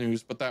Fox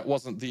News, but that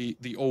wasn't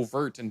the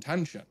overt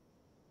intention.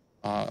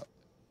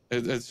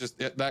 It's just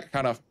that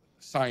kind of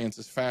science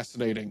is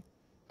fascinating,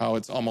 how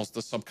it's almost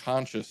a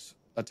subconscious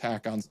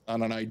attack on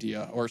an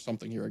idea or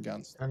something you're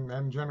against.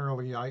 And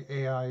generally,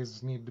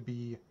 AIs need to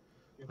be,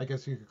 I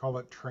guess you could call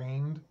it,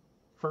 trained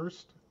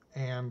first,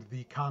 and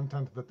the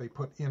content that they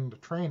put in to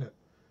train it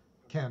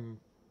can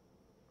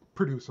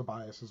produce a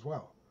bias as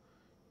well.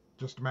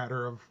 Just a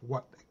matter of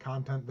what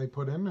content they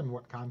put in and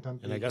what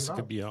content. And I guess it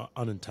could be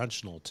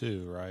unintentional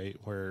too, right?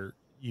 Where,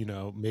 you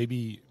know,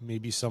 maybe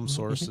some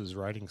source's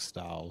writing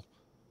style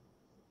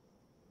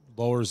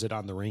lowers it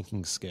on the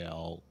ranking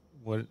scale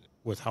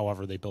with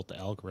however they built the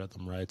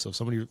algorithm, right? So if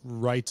somebody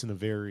writes in a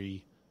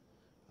very,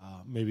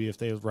 maybe if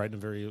they write in a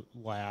very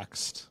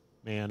laxed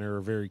manner,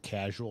 a very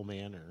casual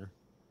manner,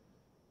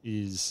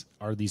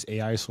 are these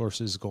AI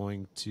sources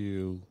going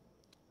to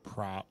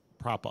prop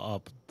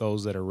up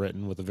those that are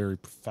written with a very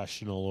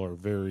professional or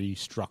very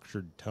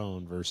structured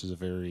tone versus a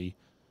very,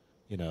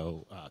 you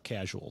know,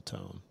 casual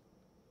tone?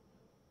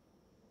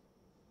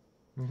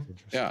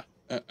 Yeah,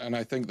 and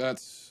I think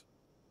that's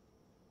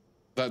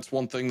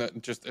one thing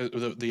that just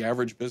the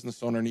average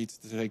business owner needs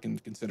to take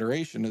into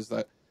consideration is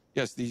that,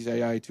 yes, these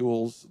AI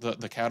tools,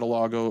 the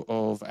catalog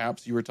of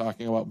apps you were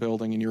talking about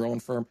building in your own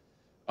firm,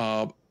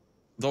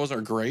 those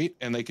are great,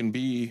 and they can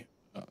be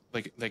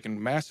they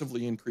can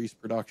massively increase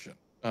production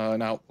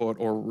and output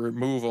or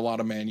remove a lot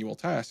of manual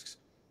tasks.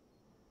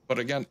 But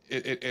again,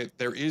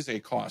 there is a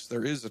cost,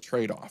 there is a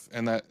trade-off,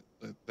 and that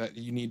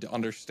you need to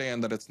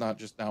understand that it's not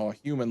just now a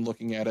human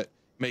looking at it,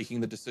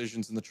 making the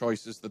decisions and the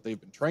choices that they've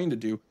been trained to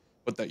do,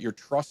 but that you're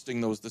trusting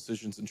those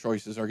decisions and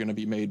choices are going to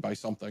be made by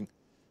something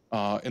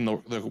in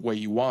the way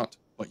you want,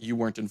 but you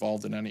weren't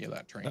involved in any of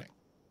that training.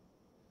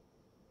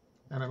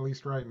 And at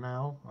least right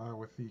now,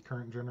 with the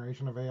current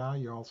generation of AI,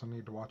 you also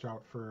need to watch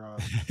out for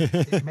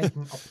it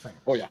making up things.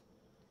 Oh yeah.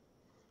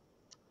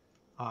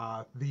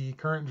 The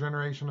current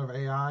generation of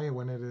AI,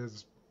 when it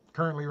is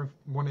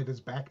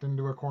backed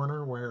into a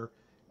corner where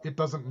it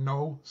doesn't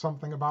know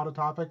something about a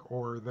topic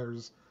or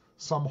there's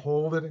some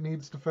hole that it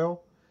needs to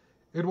fill,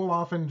 it will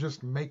often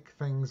just make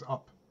things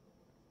up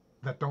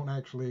that don't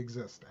actually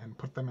exist and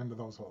put them into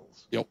those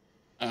holes. Yep.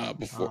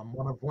 Before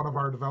One of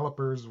our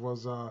developers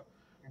was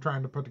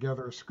trying to put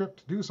together a script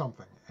to do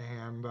something,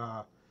 and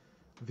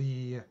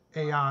the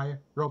AI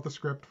wrote the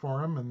script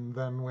for him, and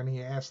then when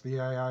he asked the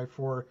AI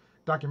for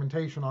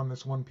documentation on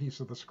this one piece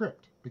of the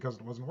script because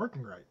it wasn't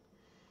working right,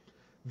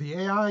 the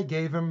AI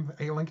gave him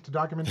a link to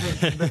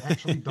documentation that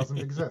actually doesn't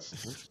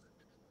exist.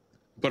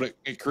 but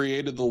it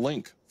created the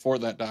link for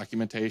that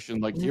documentation.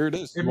 Like, here it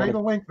is. It made a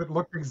link that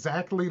looked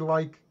exactly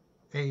like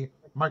a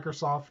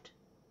Microsoft,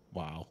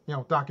 Wow.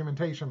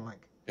 documentation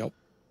link. Yep.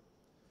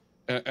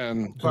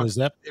 And But is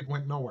that it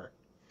went nowhere.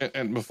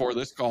 and before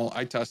this call,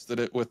 I tested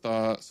it with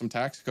some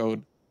tax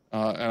code,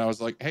 and I was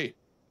like, "Hey,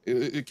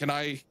 can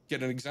I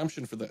get an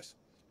exemption for this?"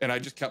 And I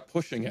just kept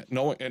pushing it,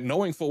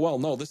 knowing full well,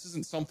 no, this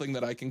isn't something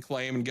that I can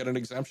claim and get an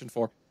exemption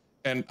for.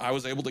 And I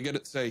was able to get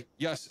it to say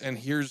yes, and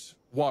here's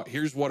what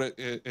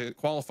it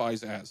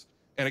qualifies as.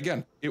 And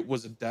again, it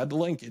was a dead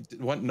link; it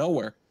went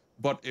nowhere,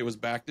 but it was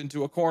backed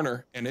into a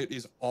corner, and it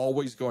is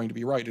always going to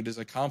be right. It is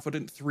a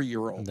confident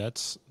 3-year-old.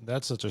 that's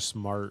such a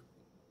smart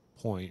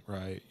point,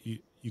 right?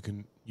 You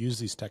can use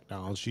these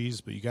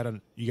technologies, but you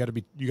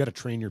gotta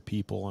train your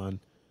people on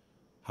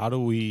how do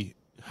we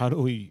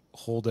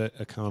hold it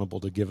accountable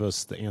to give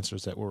us the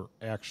answers that we're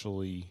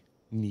actually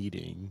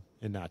needing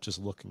and not just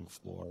looking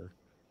for.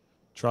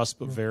 Trust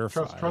but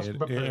verify. Trust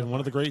but verify. And one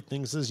of the great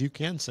things is you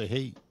can say,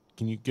 hey,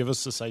 can you give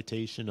us a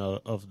citation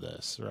of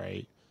this,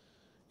 right?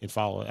 And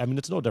follow it. I mean,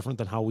 it's no different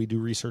than how we do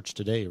research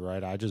today,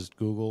 right? I just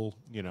Google,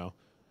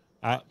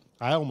 I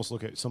almost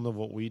look at some of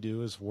what we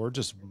do is we're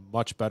just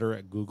much better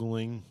at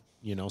Googling,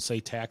 say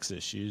tax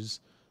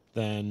issues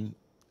than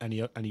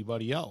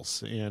anybody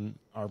else. And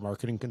our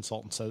marketing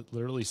consultant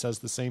literally says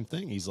the same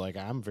thing. He's like,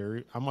 I'm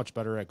much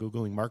better at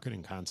Googling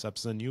marketing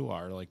concepts than you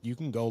are. Like, you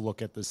can go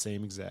look at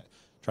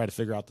try to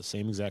figure out the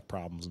same exact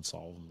problems and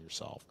solve them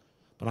yourself.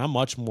 But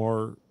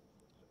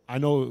I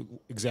know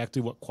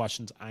exactly what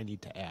questions I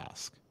need to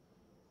ask.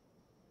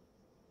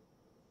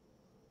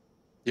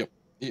 Yep.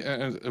 Yeah,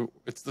 and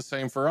it's the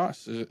same for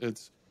us.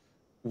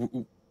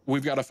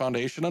 We've got a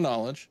foundation of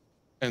knowledge,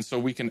 and so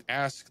we can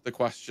ask the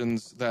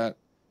questions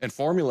and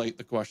formulate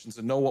the questions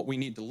and know what we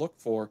need to look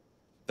for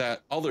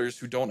that others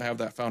who don't have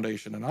that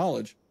foundation of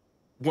knowledge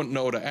wouldn't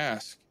know to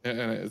ask.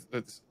 And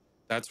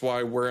that's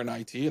why we're in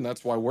IT, and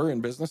that's why we're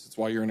in business. It's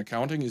why you're in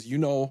accounting, is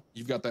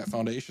you've got that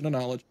foundation of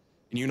knowledge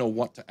and you know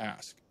what to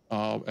ask.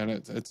 And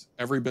it's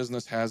every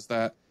business has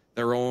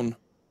their own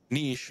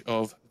niche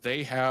of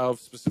they have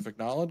specific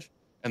knowledge,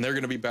 and they're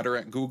going to be better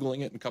at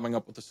Googling it and coming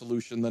up with a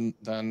solution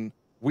than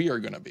we are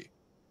going to be.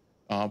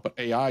 But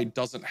AI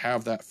doesn't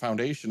have that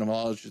foundation of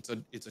knowledge. It's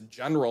a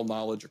general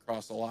knowledge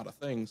across a lot of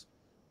things,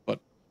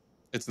 but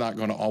it's not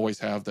going to always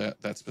have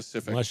that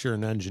specific. Unless you're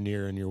an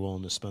engineer and you're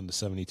willing to spend the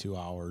 72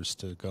 hours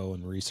to go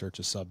and research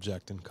a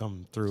subject and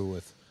come through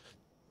with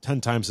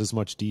 10 times as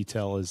much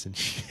detail as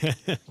you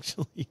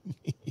actually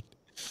need.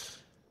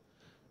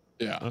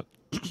 Yeah.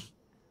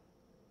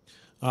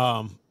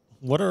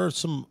 What are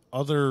some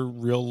other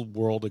real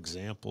world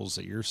examples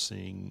that you're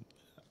seeing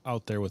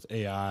out there with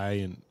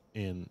AI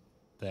and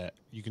that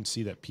you can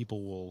see that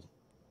people will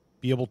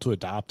be able to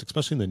adopt,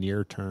 especially in the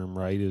near term,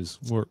 right? Is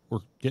we're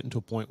getting to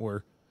a point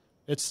where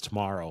it's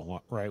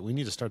tomorrow, right? We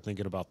need to start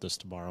thinking about this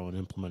tomorrow and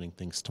implementing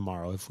things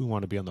tomorrow if we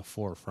want to be on the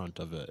forefront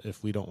of it,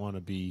 if we don't want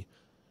to be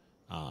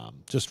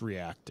just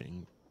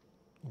reacting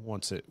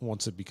once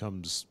it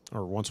becomes,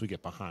 or once we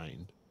get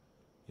behind.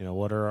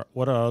 What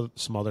are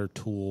some other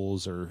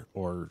tools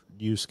or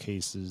use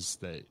cases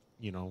that,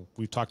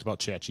 we've talked about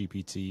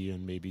ChatGPT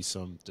and maybe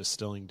some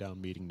distilling down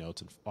meeting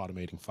notes and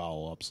automating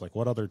follow-ups. Like,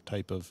 what other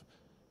type of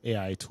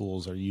AI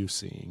tools are you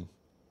seeing?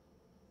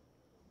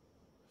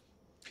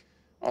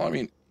 Well, I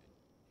mean,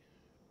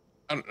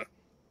 I don't know.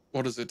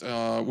 What is it?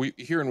 We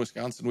here in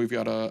Wisconsin, we've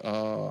got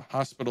a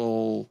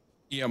hospital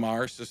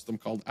EMR system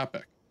called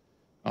Epic.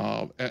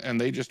 And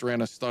they just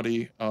ran a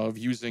study of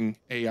using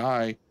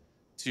AI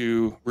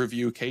to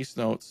review case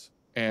notes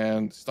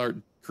and start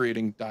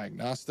creating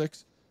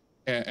diagnostics,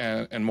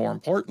 and more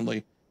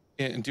importantly,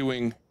 in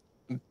doing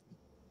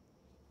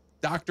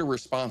doctor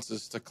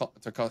responses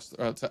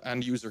to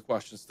end user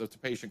questions, to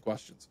patient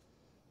questions.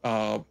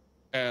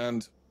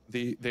 And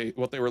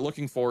what they were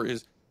looking for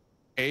is,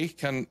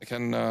 can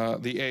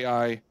the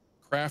AI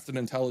craft an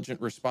intelligent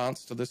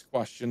response to this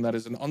question that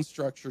is an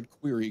unstructured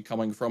query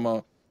coming from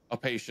a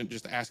patient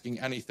just asking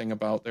anything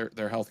about their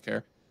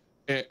healthcare,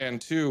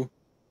 and two,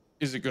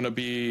 is it going to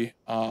be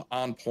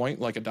on point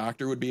like a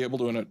doctor would be able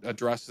to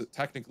address it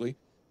technically?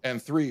 And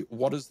three,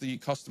 what is the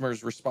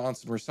customer's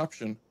response and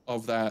reception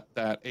of that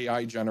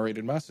AI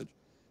generated message?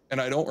 And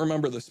I don't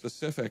remember the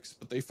specifics,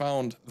 but they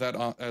found that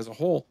as a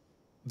whole,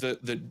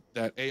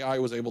 that AI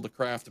was able to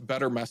craft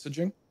better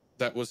messaging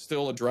that was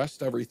still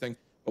addressed everything,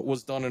 but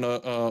was done in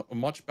a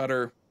much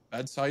better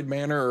bedside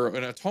manner, or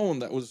in a tone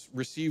that was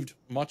received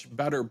much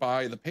better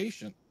by the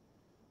patient.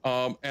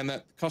 And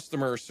that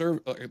customer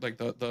like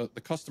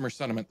the customer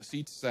sentiment, the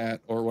CSAT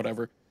or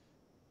whatever,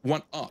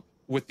 went up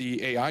with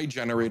the AI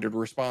generated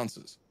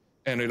responses.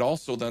 And it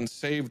also then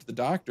saved the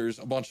doctors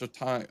a bunch of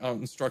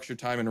time, structured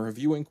time in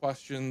reviewing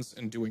questions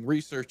and doing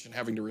research and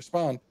having to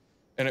respond.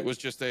 And it was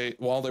just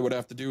all they would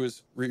have to do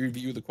is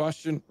review the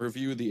question,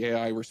 review the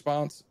AI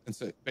response, and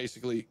say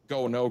basically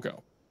go, no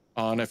go.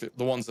 And if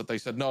the ones that they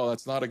said, no,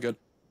 that's not a good,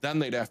 then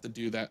they'd have to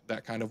do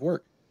that kind of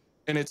work.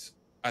 And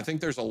I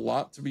think there's a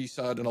lot to be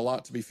said and a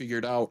lot to be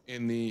figured out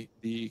in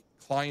the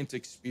client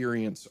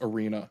experience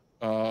arena,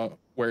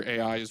 where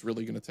AI is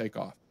really going to take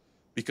off.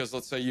 Because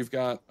let's say you've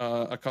got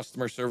a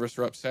customer service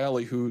rep,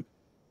 Sally, who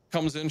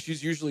comes in,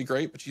 she's usually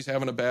great, but she's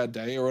having a bad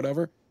day or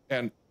whatever.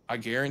 And I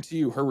guarantee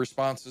you her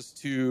responses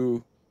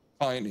to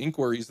client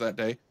inquiries that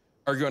day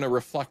are going to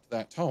reflect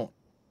that tone.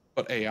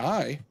 But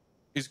AI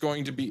is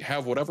going to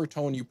have whatever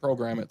tone you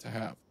program it to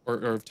have,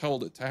 or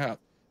told it to have.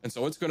 And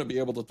so it's going to be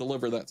able to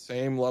deliver that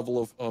same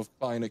level of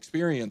client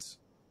experience,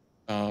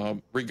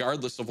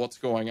 regardless of what's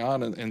going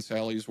on in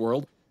Sally's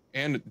world,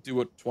 and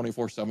do it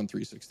 24/7,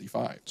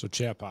 365. So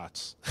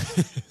chatbots.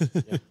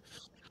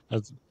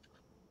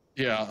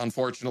 Yeah,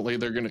 unfortunately,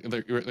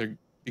 they're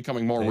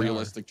becoming more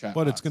realistic chatbots.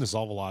 But it's going to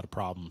solve a lot of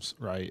problems,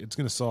 right? It's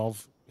going to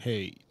solve,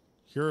 hey,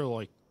 here are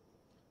like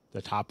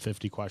the top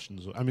 50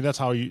 questions. I mean, that's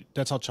how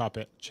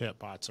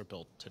chatbots are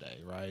built today,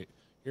 right?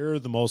 Here are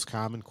the most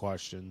common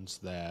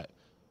questions that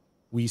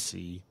we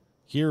see.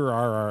 Here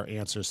are our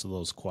answers to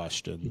those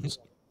questions,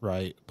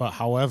 right? But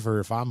however,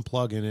 if I'm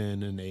plugging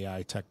in an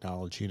AI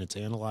technology and it's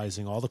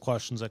analyzing all the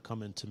questions that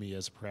come into me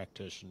as a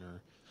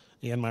practitioner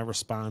and my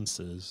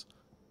responses,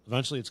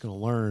 eventually it's going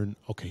to learn,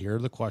 okay, here are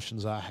the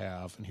questions I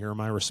have and here are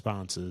my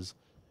responses.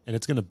 And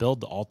it's going to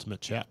build the ultimate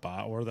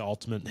chatbot, or the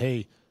ultimate,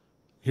 hey,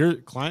 here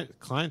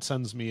client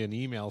sends me an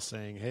email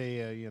saying,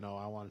 hey,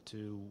 I want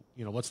to,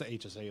 what's the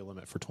HSA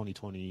limit for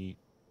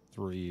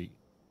 2023?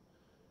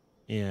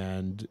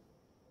 And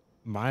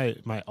my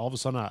all of a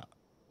sudden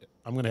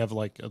I'm going to have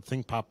like a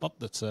thing pop up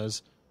that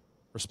says,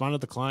 respond to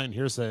the client,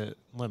 here's the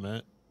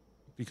limit,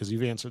 because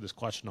you've answered this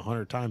question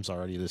 100 times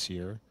already this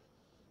year.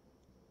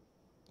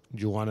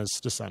 Do you want us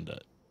to send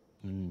it?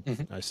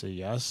 And I say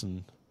yes,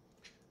 and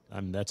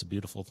that's a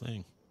beautiful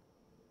thing.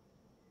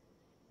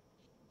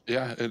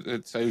 Yeah,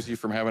 it saves you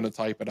from having to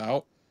type it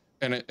out.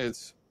 And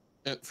it's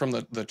from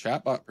the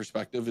chatbot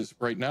perspective, is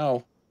right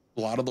now,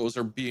 a lot of those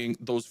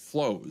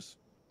flows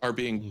are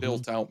being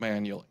built out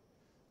manually.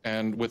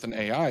 And with an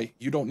AI,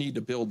 you don't need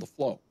to build the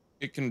flow.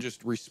 It can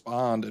just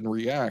respond and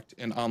react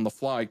and on the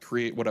fly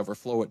create whatever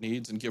flow it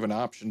needs and give an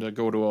option to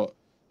go to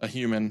a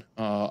human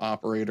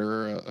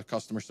operator, a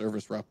customer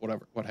service rep,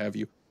 whatever, what have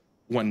you,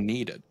 when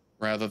needed,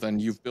 rather than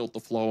you've built the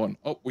flow and,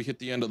 oh, we hit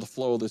the end of the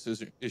flow, this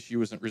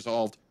issue isn't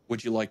resolved.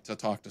 Would you like to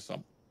talk to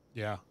someone?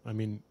 Yeah, I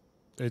mean,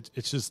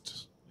 it's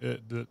just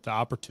the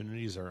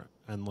opportunities are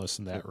endless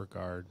in that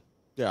regard.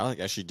 Yeah, I like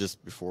actually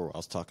just before I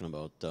was talking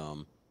about,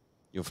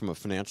 from a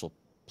financial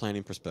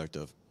planning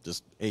perspective,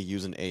 just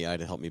using AI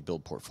to help me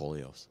build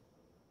portfolios.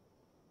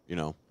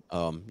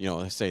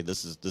 I say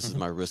this is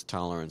my risk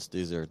tolerance.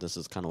 This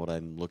is kind of what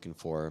I'm looking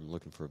for. I'm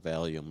looking for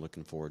value. I'm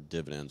looking for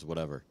dividends,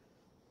 whatever.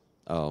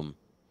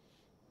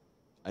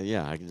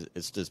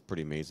 It's just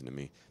pretty amazing to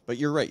me. But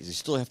you're right. You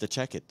still have to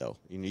check it though.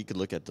 You could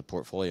look at the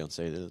portfolio and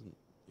say,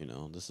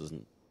 this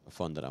isn't a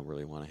fund that I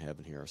really want to have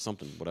in here, or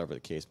something, whatever the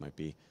case might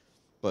be.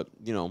 But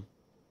you're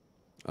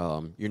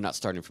not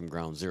starting from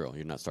ground zero.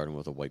 You're not starting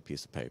with a white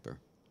piece of paper.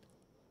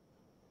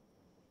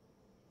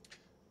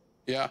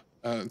 Yeah,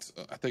 I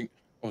think,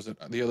 what was it,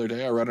 the other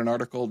day I read an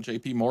article,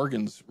 JP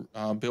Morgan's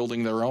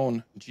building their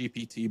own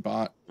GPT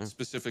bot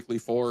specifically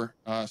for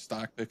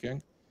stock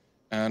picking.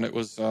 And it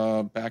was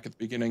back at the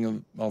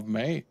beginning of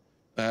May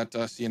that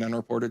CNN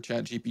reported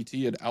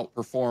ChatGPT had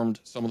outperformed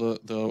some of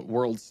the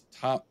world's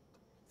top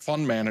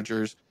fund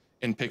managers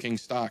in picking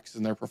stocks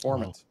and their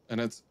performance. Wow.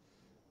 And it's,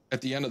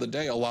 at the end of the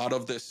day, a lot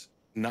of this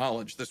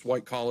knowledge, this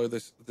white collar,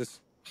 this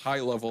high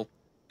level,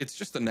 it's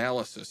just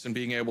analysis and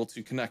being able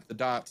to connect the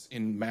dots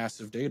in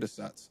massive data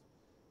sets.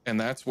 And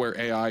that's where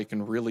AI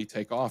can really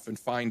take off and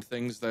find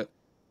things that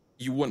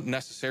you wouldn't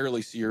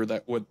necessarily see, or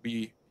that would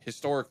be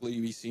historically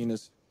be seen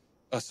as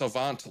a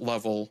savant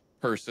level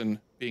person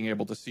being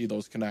able to see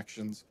those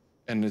connections.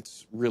 And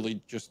it's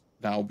really just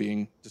now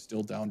being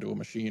distilled down to a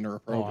machine or a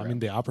program. I mean,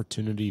 the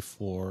opportunity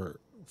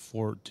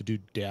to do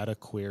data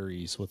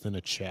queries within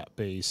a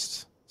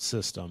chat-based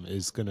system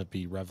is going to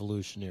be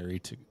revolutionary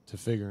to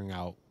figuring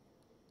out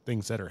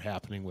things that are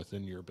happening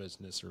within your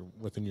business or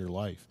within your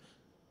life.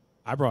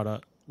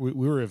 We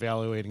were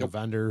evaluating a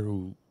vendor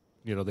who,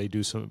 they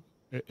do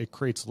it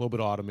creates a little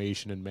bit of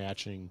automation and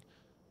matching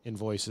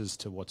invoices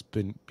to what's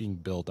been being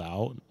built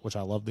out, which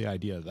I love the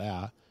idea of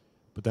that.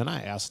 But then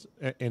I asked,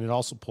 and it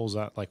also pulls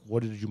out, like,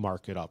 what did you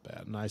mark it up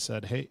at? And I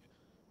said, hey,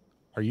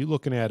 are you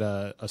looking at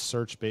a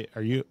search base?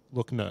 Are you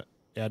looking to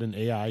add an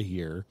AI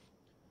here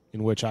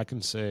in which I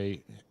can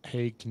say,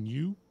 hey, can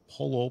you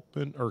pull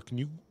open or can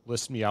you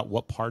list me out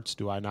what parts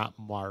do I not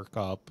mark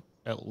up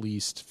at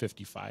least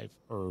 55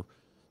 or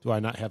do I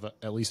not have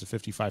at least a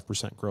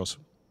 55% gross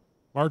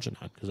margin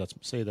on? Because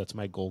that's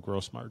my goal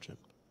gross margin.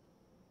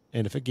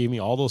 And if it gave me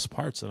all those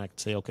parts, then I could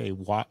say, okay,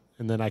 what?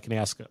 And then I can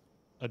ask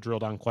a drill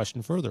down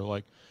question further,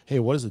 like, hey,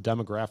 what is the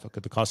demographic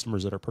of the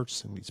customers that are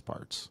purchasing these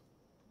parts?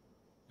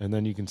 And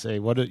then you can say,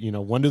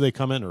 when do they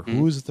come in, or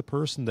who is the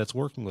person that's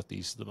working with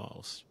these the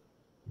most,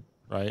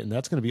 right? And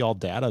that's going to be all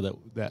data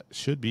that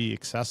should be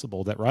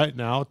accessible. That right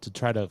now, to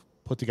try to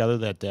put together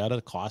that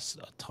data costs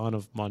a ton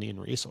of money and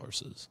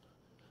resources.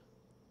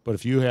 But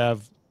if you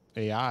have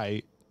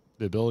AI,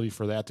 the ability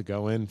for that to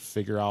go in,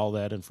 figure all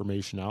that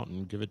information out,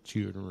 and give it to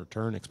you in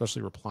return,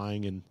 especially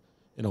replying in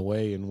a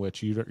way in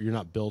which you're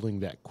not building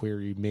that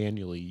query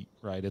manually,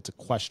 right? It's a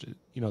question.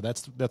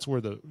 That's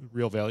where the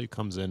real value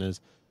comes in.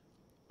 Is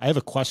I have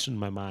a question in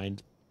my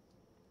mind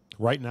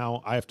right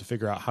now. I have to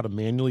figure out how to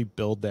manually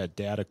build that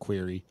data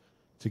query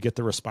to get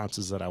the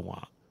responses that I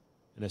want.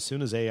 And as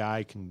soon as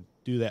AI can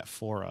do that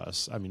for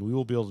us, I mean, we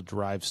will be able to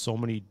derive so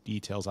many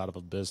details out of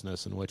a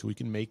business in which we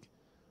can make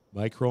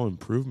micro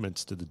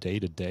improvements to the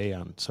day-to-day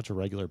on such a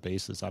regular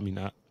basis. I mean,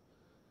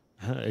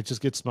 it just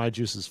gets my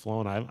juices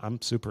flowing.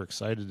 I'm super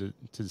excited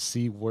to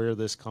see where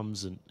this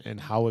comes and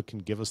how it can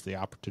give us the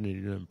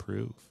opportunity to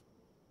improve.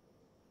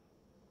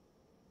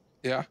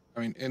 Yeah, I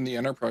mean, in the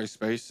enterprise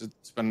space,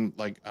 it's been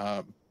like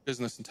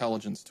business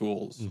intelligence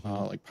tools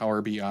like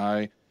Power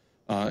BI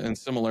and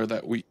similar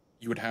that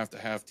you would have to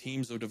have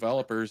teams of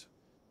developers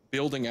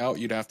building out.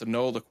 You'd have to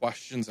know the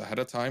questions ahead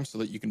of time so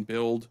that you can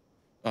build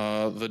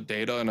the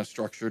data in a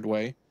structured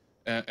way.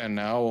 And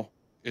now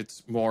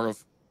it's more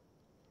of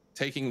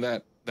taking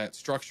that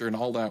structure and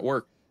all that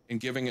work and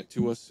giving it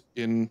to us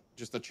in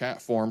just a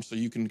chat form so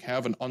you can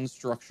have an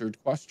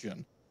unstructured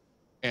question.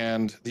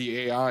 And the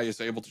AI is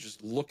able to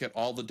just look at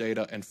all the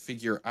data and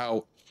figure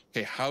out,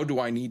 okay, how do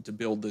I need to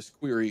build this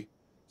query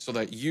so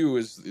that you,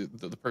 as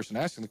the person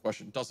asking the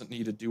question, doesn't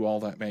need to do all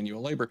that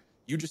manual labor.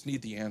 You just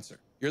need the answer.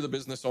 You're the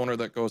business owner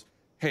that goes,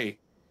 hey,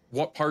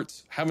 what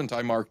parts haven't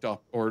I marked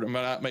up or am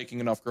I not making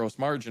enough gross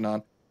margin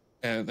on?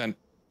 And then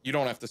you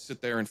don't have to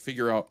sit there and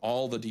figure out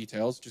all the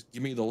details. Just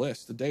give me the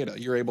list, the data.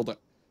 You're able to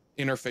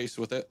interface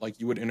with it like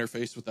you would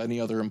interface with any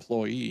other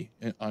employee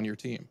on your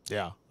team.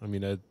 Yeah, I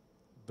mean,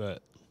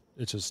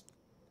 it's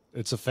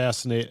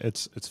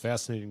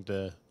fascinating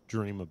to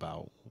dream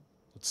about.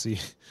 Let's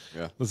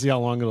see how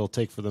long it'll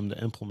take for them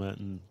to implement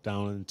and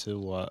down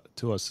into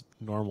to us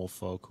normal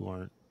folk who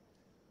aren't.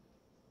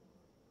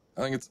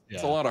 I think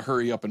it's a lot of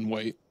hurry up and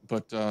wait,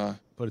 but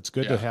it's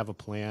good to have a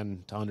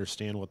plan to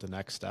understand what the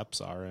next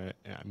steps are.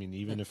 I mean,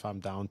 even if I'm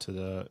down to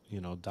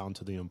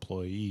the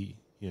employee,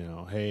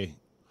 hey,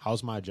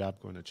 how's my job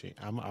going to change?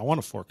 I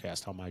want to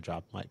forecast how my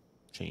job might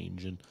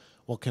change and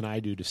what can I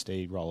do to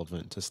stay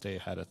relevant, to stay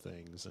ahead of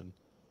things. And,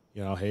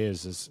 hey,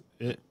 is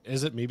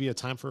it maybe a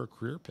time for a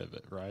career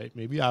pivot, right?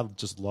 Maybe I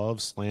just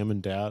love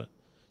slamming data.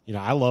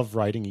 I love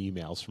writing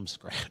emails from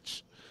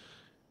scratch,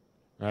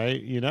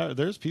 right?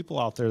 There's people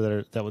out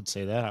there that would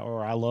say that,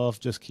 or I love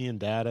just keying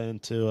data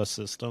into a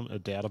system, a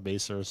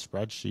database or a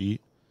spreadsheet,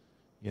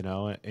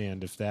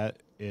 and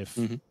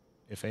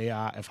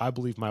if I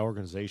believe my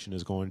organization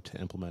is going to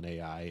implement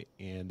AI,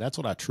 and that's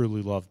what I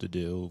truly love to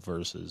do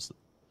versus,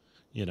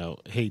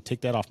 hey,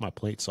 take that off my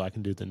plate so I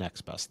can do the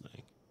next best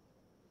thing.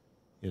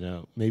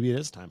 Maybe it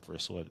is time for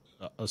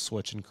a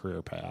switch in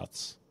career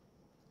paths.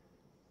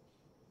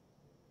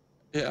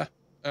 Yeah.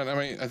 And I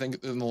mean, I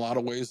think in a lot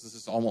of ways, this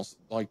is almost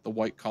like the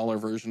white collar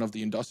version of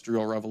the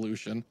Industrial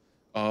Revolution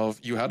of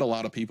you had a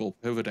lot of people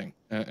pivoting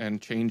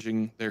and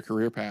changing their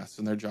career paths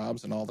and their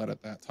jobs and all that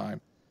at that time.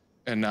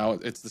 And now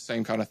it's the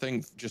same kind of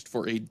thing, just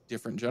for a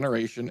different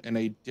generation and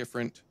a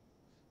different,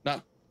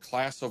 not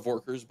class of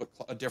workers, but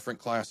a different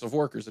class of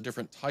workers, a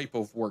different type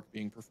of work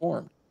being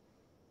performed.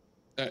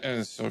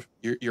 And so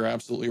you're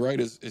absolutely right,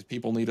 is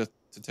people need to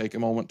take a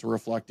moment to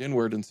reflect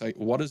inward and say,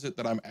 what is it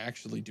that I'm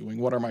actually doing?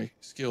 What are my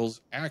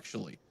skills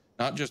actually?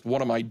 Not just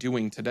what am I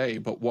doing today,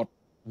 but what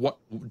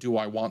do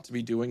I want to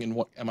be doing and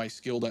what am I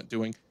skilled at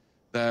doing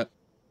that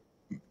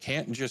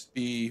can't just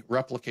be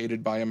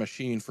replicated by a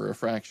machine for a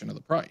fraction of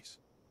the price.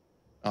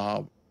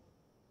 I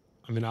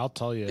mean, I'll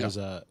tell you, as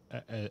a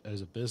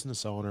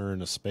business owner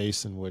in a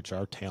space in which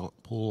our talent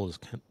pool is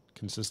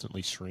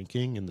consistently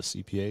shrinking in the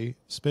CPA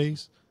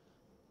space,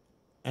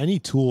 any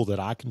tool that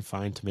I can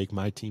find to make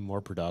my team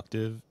more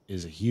productive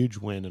is a huge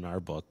win in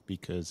our book,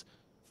 because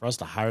for us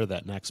to hire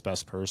that next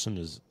best person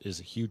is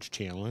a huge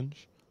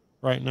challenge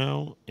right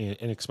now, and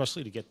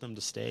especially to get them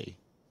to stay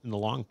in the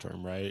long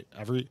term, right?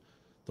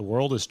 The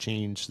world has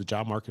changed. The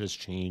job market has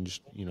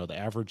changed. The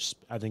average,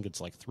 I think it's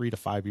like 3 to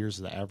 5 years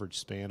is the average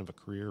span of a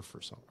career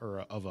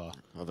of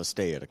a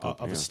stay at a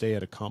company. Stay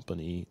at a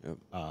company.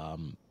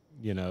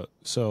 Yep.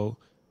 So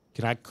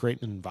can I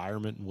create an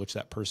environment in which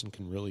that person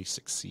can really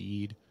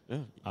succeed?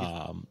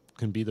 Yeah.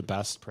 Can be the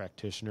best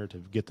practitioner to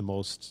get the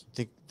most.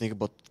 Think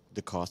about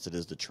the cost it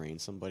is to train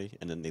somebody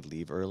and then they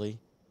leave early.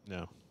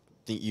 No.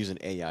 Think using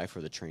AI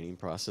for the training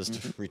process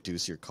to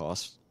reduce your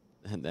costs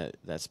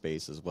that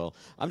space as well.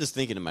 I'm just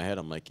thinking in my head.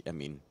 I'm like, I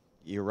mean,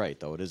 you're right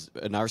though. It is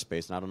in our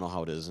space, and I don't know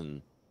how it is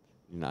in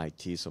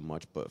IT so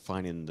much, but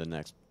finding the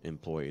next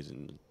employees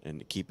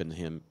and keeping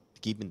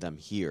them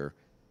here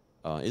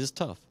is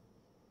tough.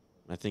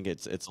 I think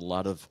it's a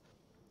lot of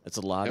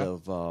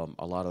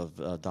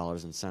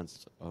dollars and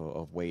cents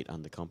of weight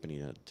on the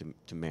company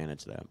to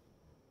manage that.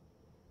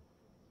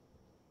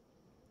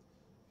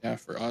 Yeah,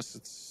 for us,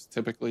 it's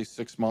typically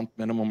 6-month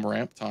minimum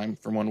ramp time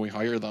from when we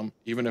hire them,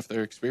 even if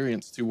they're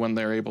experienced, to when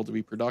they're able to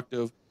be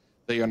productive.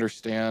 They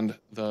understand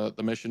the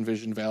mission,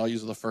 vision,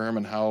 values of the firm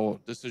and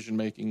how decision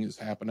making is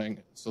happening,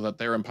 so that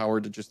they're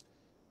empowered to just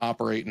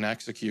operate and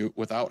execute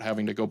without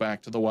having to go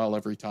back to the well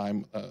every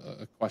time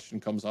a question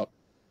comes up.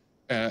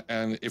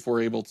 And if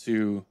we're able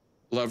to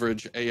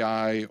leverage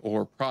AI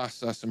or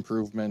process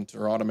improvement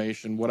or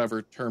automation,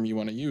 whatever term you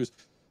want to use,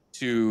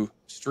 to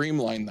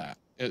streamline that,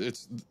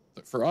 it's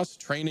for us,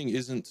 training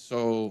isn't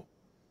so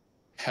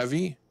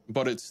heavy,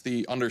 but it's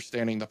the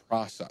understanding the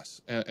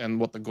process and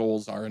what the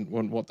goals are and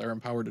what they're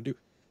empowered to do.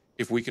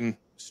 If we can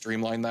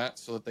streamline that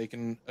so that they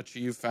can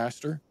achieve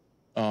faster,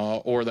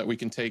 or that we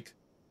can take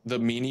the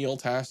menial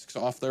tasks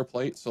off their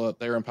plate so that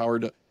they're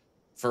empowered to,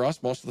 for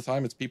us, most of the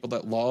time, it's people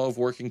that love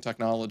working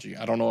technology.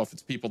 I don't know if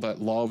it's people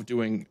that love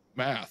doing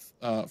math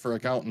for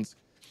accountants.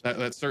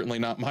 That's certainly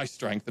not my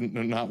strength and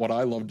not what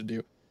I love to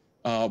do.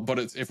 But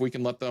it's if we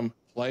can let them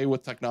play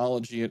with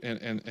technology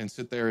and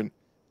sit there and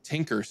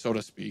tinker, so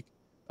to speak,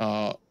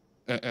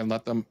 and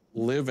let them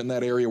live in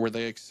that area where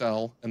they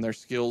excel and their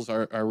skills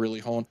are really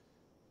honed,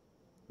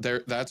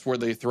 that's where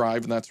they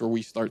thrive, and that's where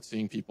we start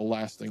seeing people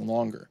lasting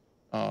longer.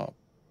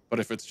 But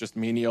if it's just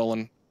menial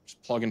and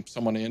just plugging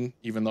someone in,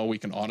 even though we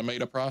can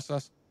automate a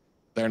process,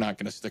 they're not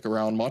going to stick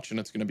around much, and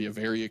it's going to be a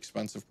very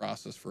expensive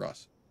process for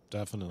us.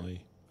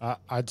 Definitely.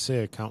 I'd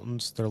say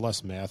accountants, they're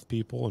less math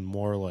people and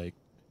more like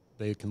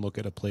they can look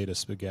at a plate of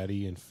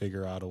spaghetti and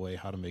figure out a way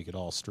how to make it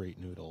all straight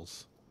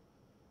noodles.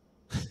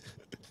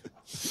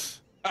 That's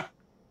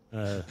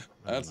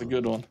a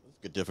good one.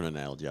 That's a different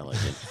analogy. I like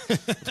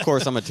it. Of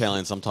course, I'm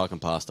Italian, so I'm talking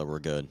pasta. We're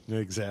good.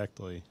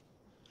 Exactly.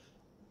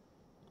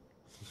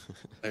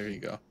 There you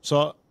go.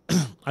 So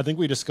I think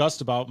we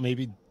discussed about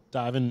maybe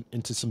diving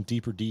into some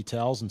deeper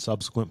details in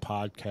subsequent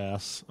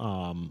podcasts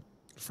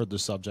for the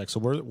subject. So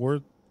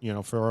we're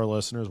for our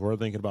listeners, we're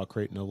thinking about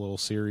creating a little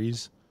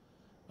series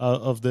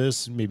of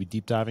this, maybe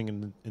deep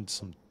diving into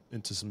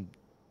some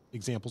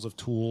examples of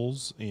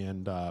tools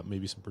and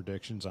maybe some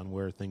predictions on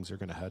where things are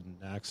going to head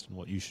next and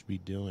what you should be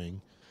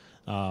doing.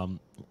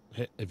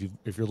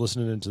 If you're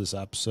listening into this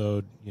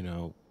episode,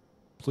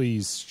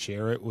 please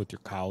share it with your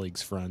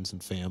colleagues, friends,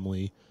 and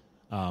family,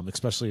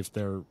 especially if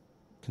they're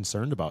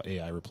concerned about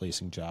AI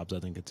replacing jobs. I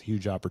think it's a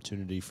huge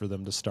opportunity for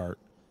them to start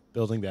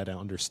building that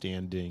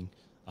understanding.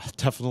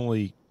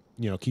 Definitely,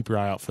 keep your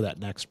eye out for that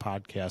next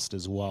podcast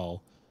as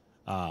well.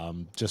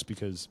 Just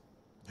because,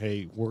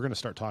 hey, we're going to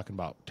start talking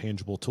about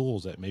tangible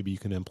tools that maybe you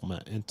can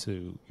implement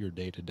into your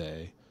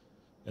day-to-day.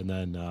 And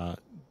then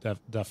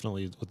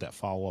definitely with that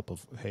follow-up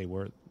of, hey,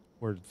 where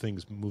are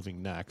things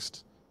moving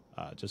next,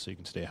 just so you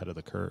can stay ahead of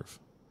the curve.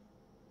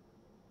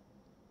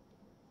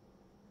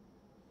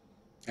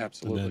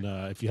 Absolutely. And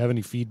then if you have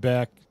any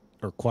feedback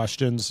or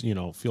questions,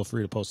 feel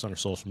free to post on our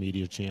social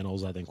media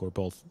channels. I think we're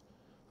both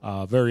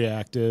very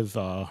active.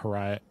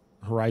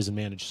 Horizon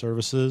Managed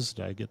Services.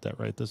 Did I get that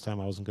right this time?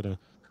 I wasn't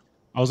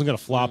gonna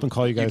flop and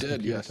call you guys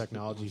computer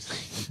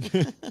technologies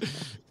again.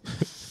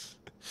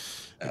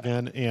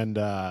 And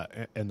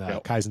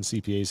Kaizen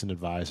CPAs and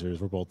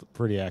advisors. We're both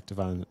pretty active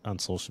on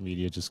social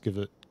media. Just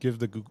give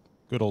the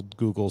good old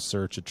Google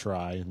search a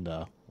try, and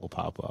we'll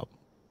pop up.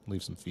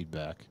 Leave some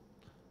feedback.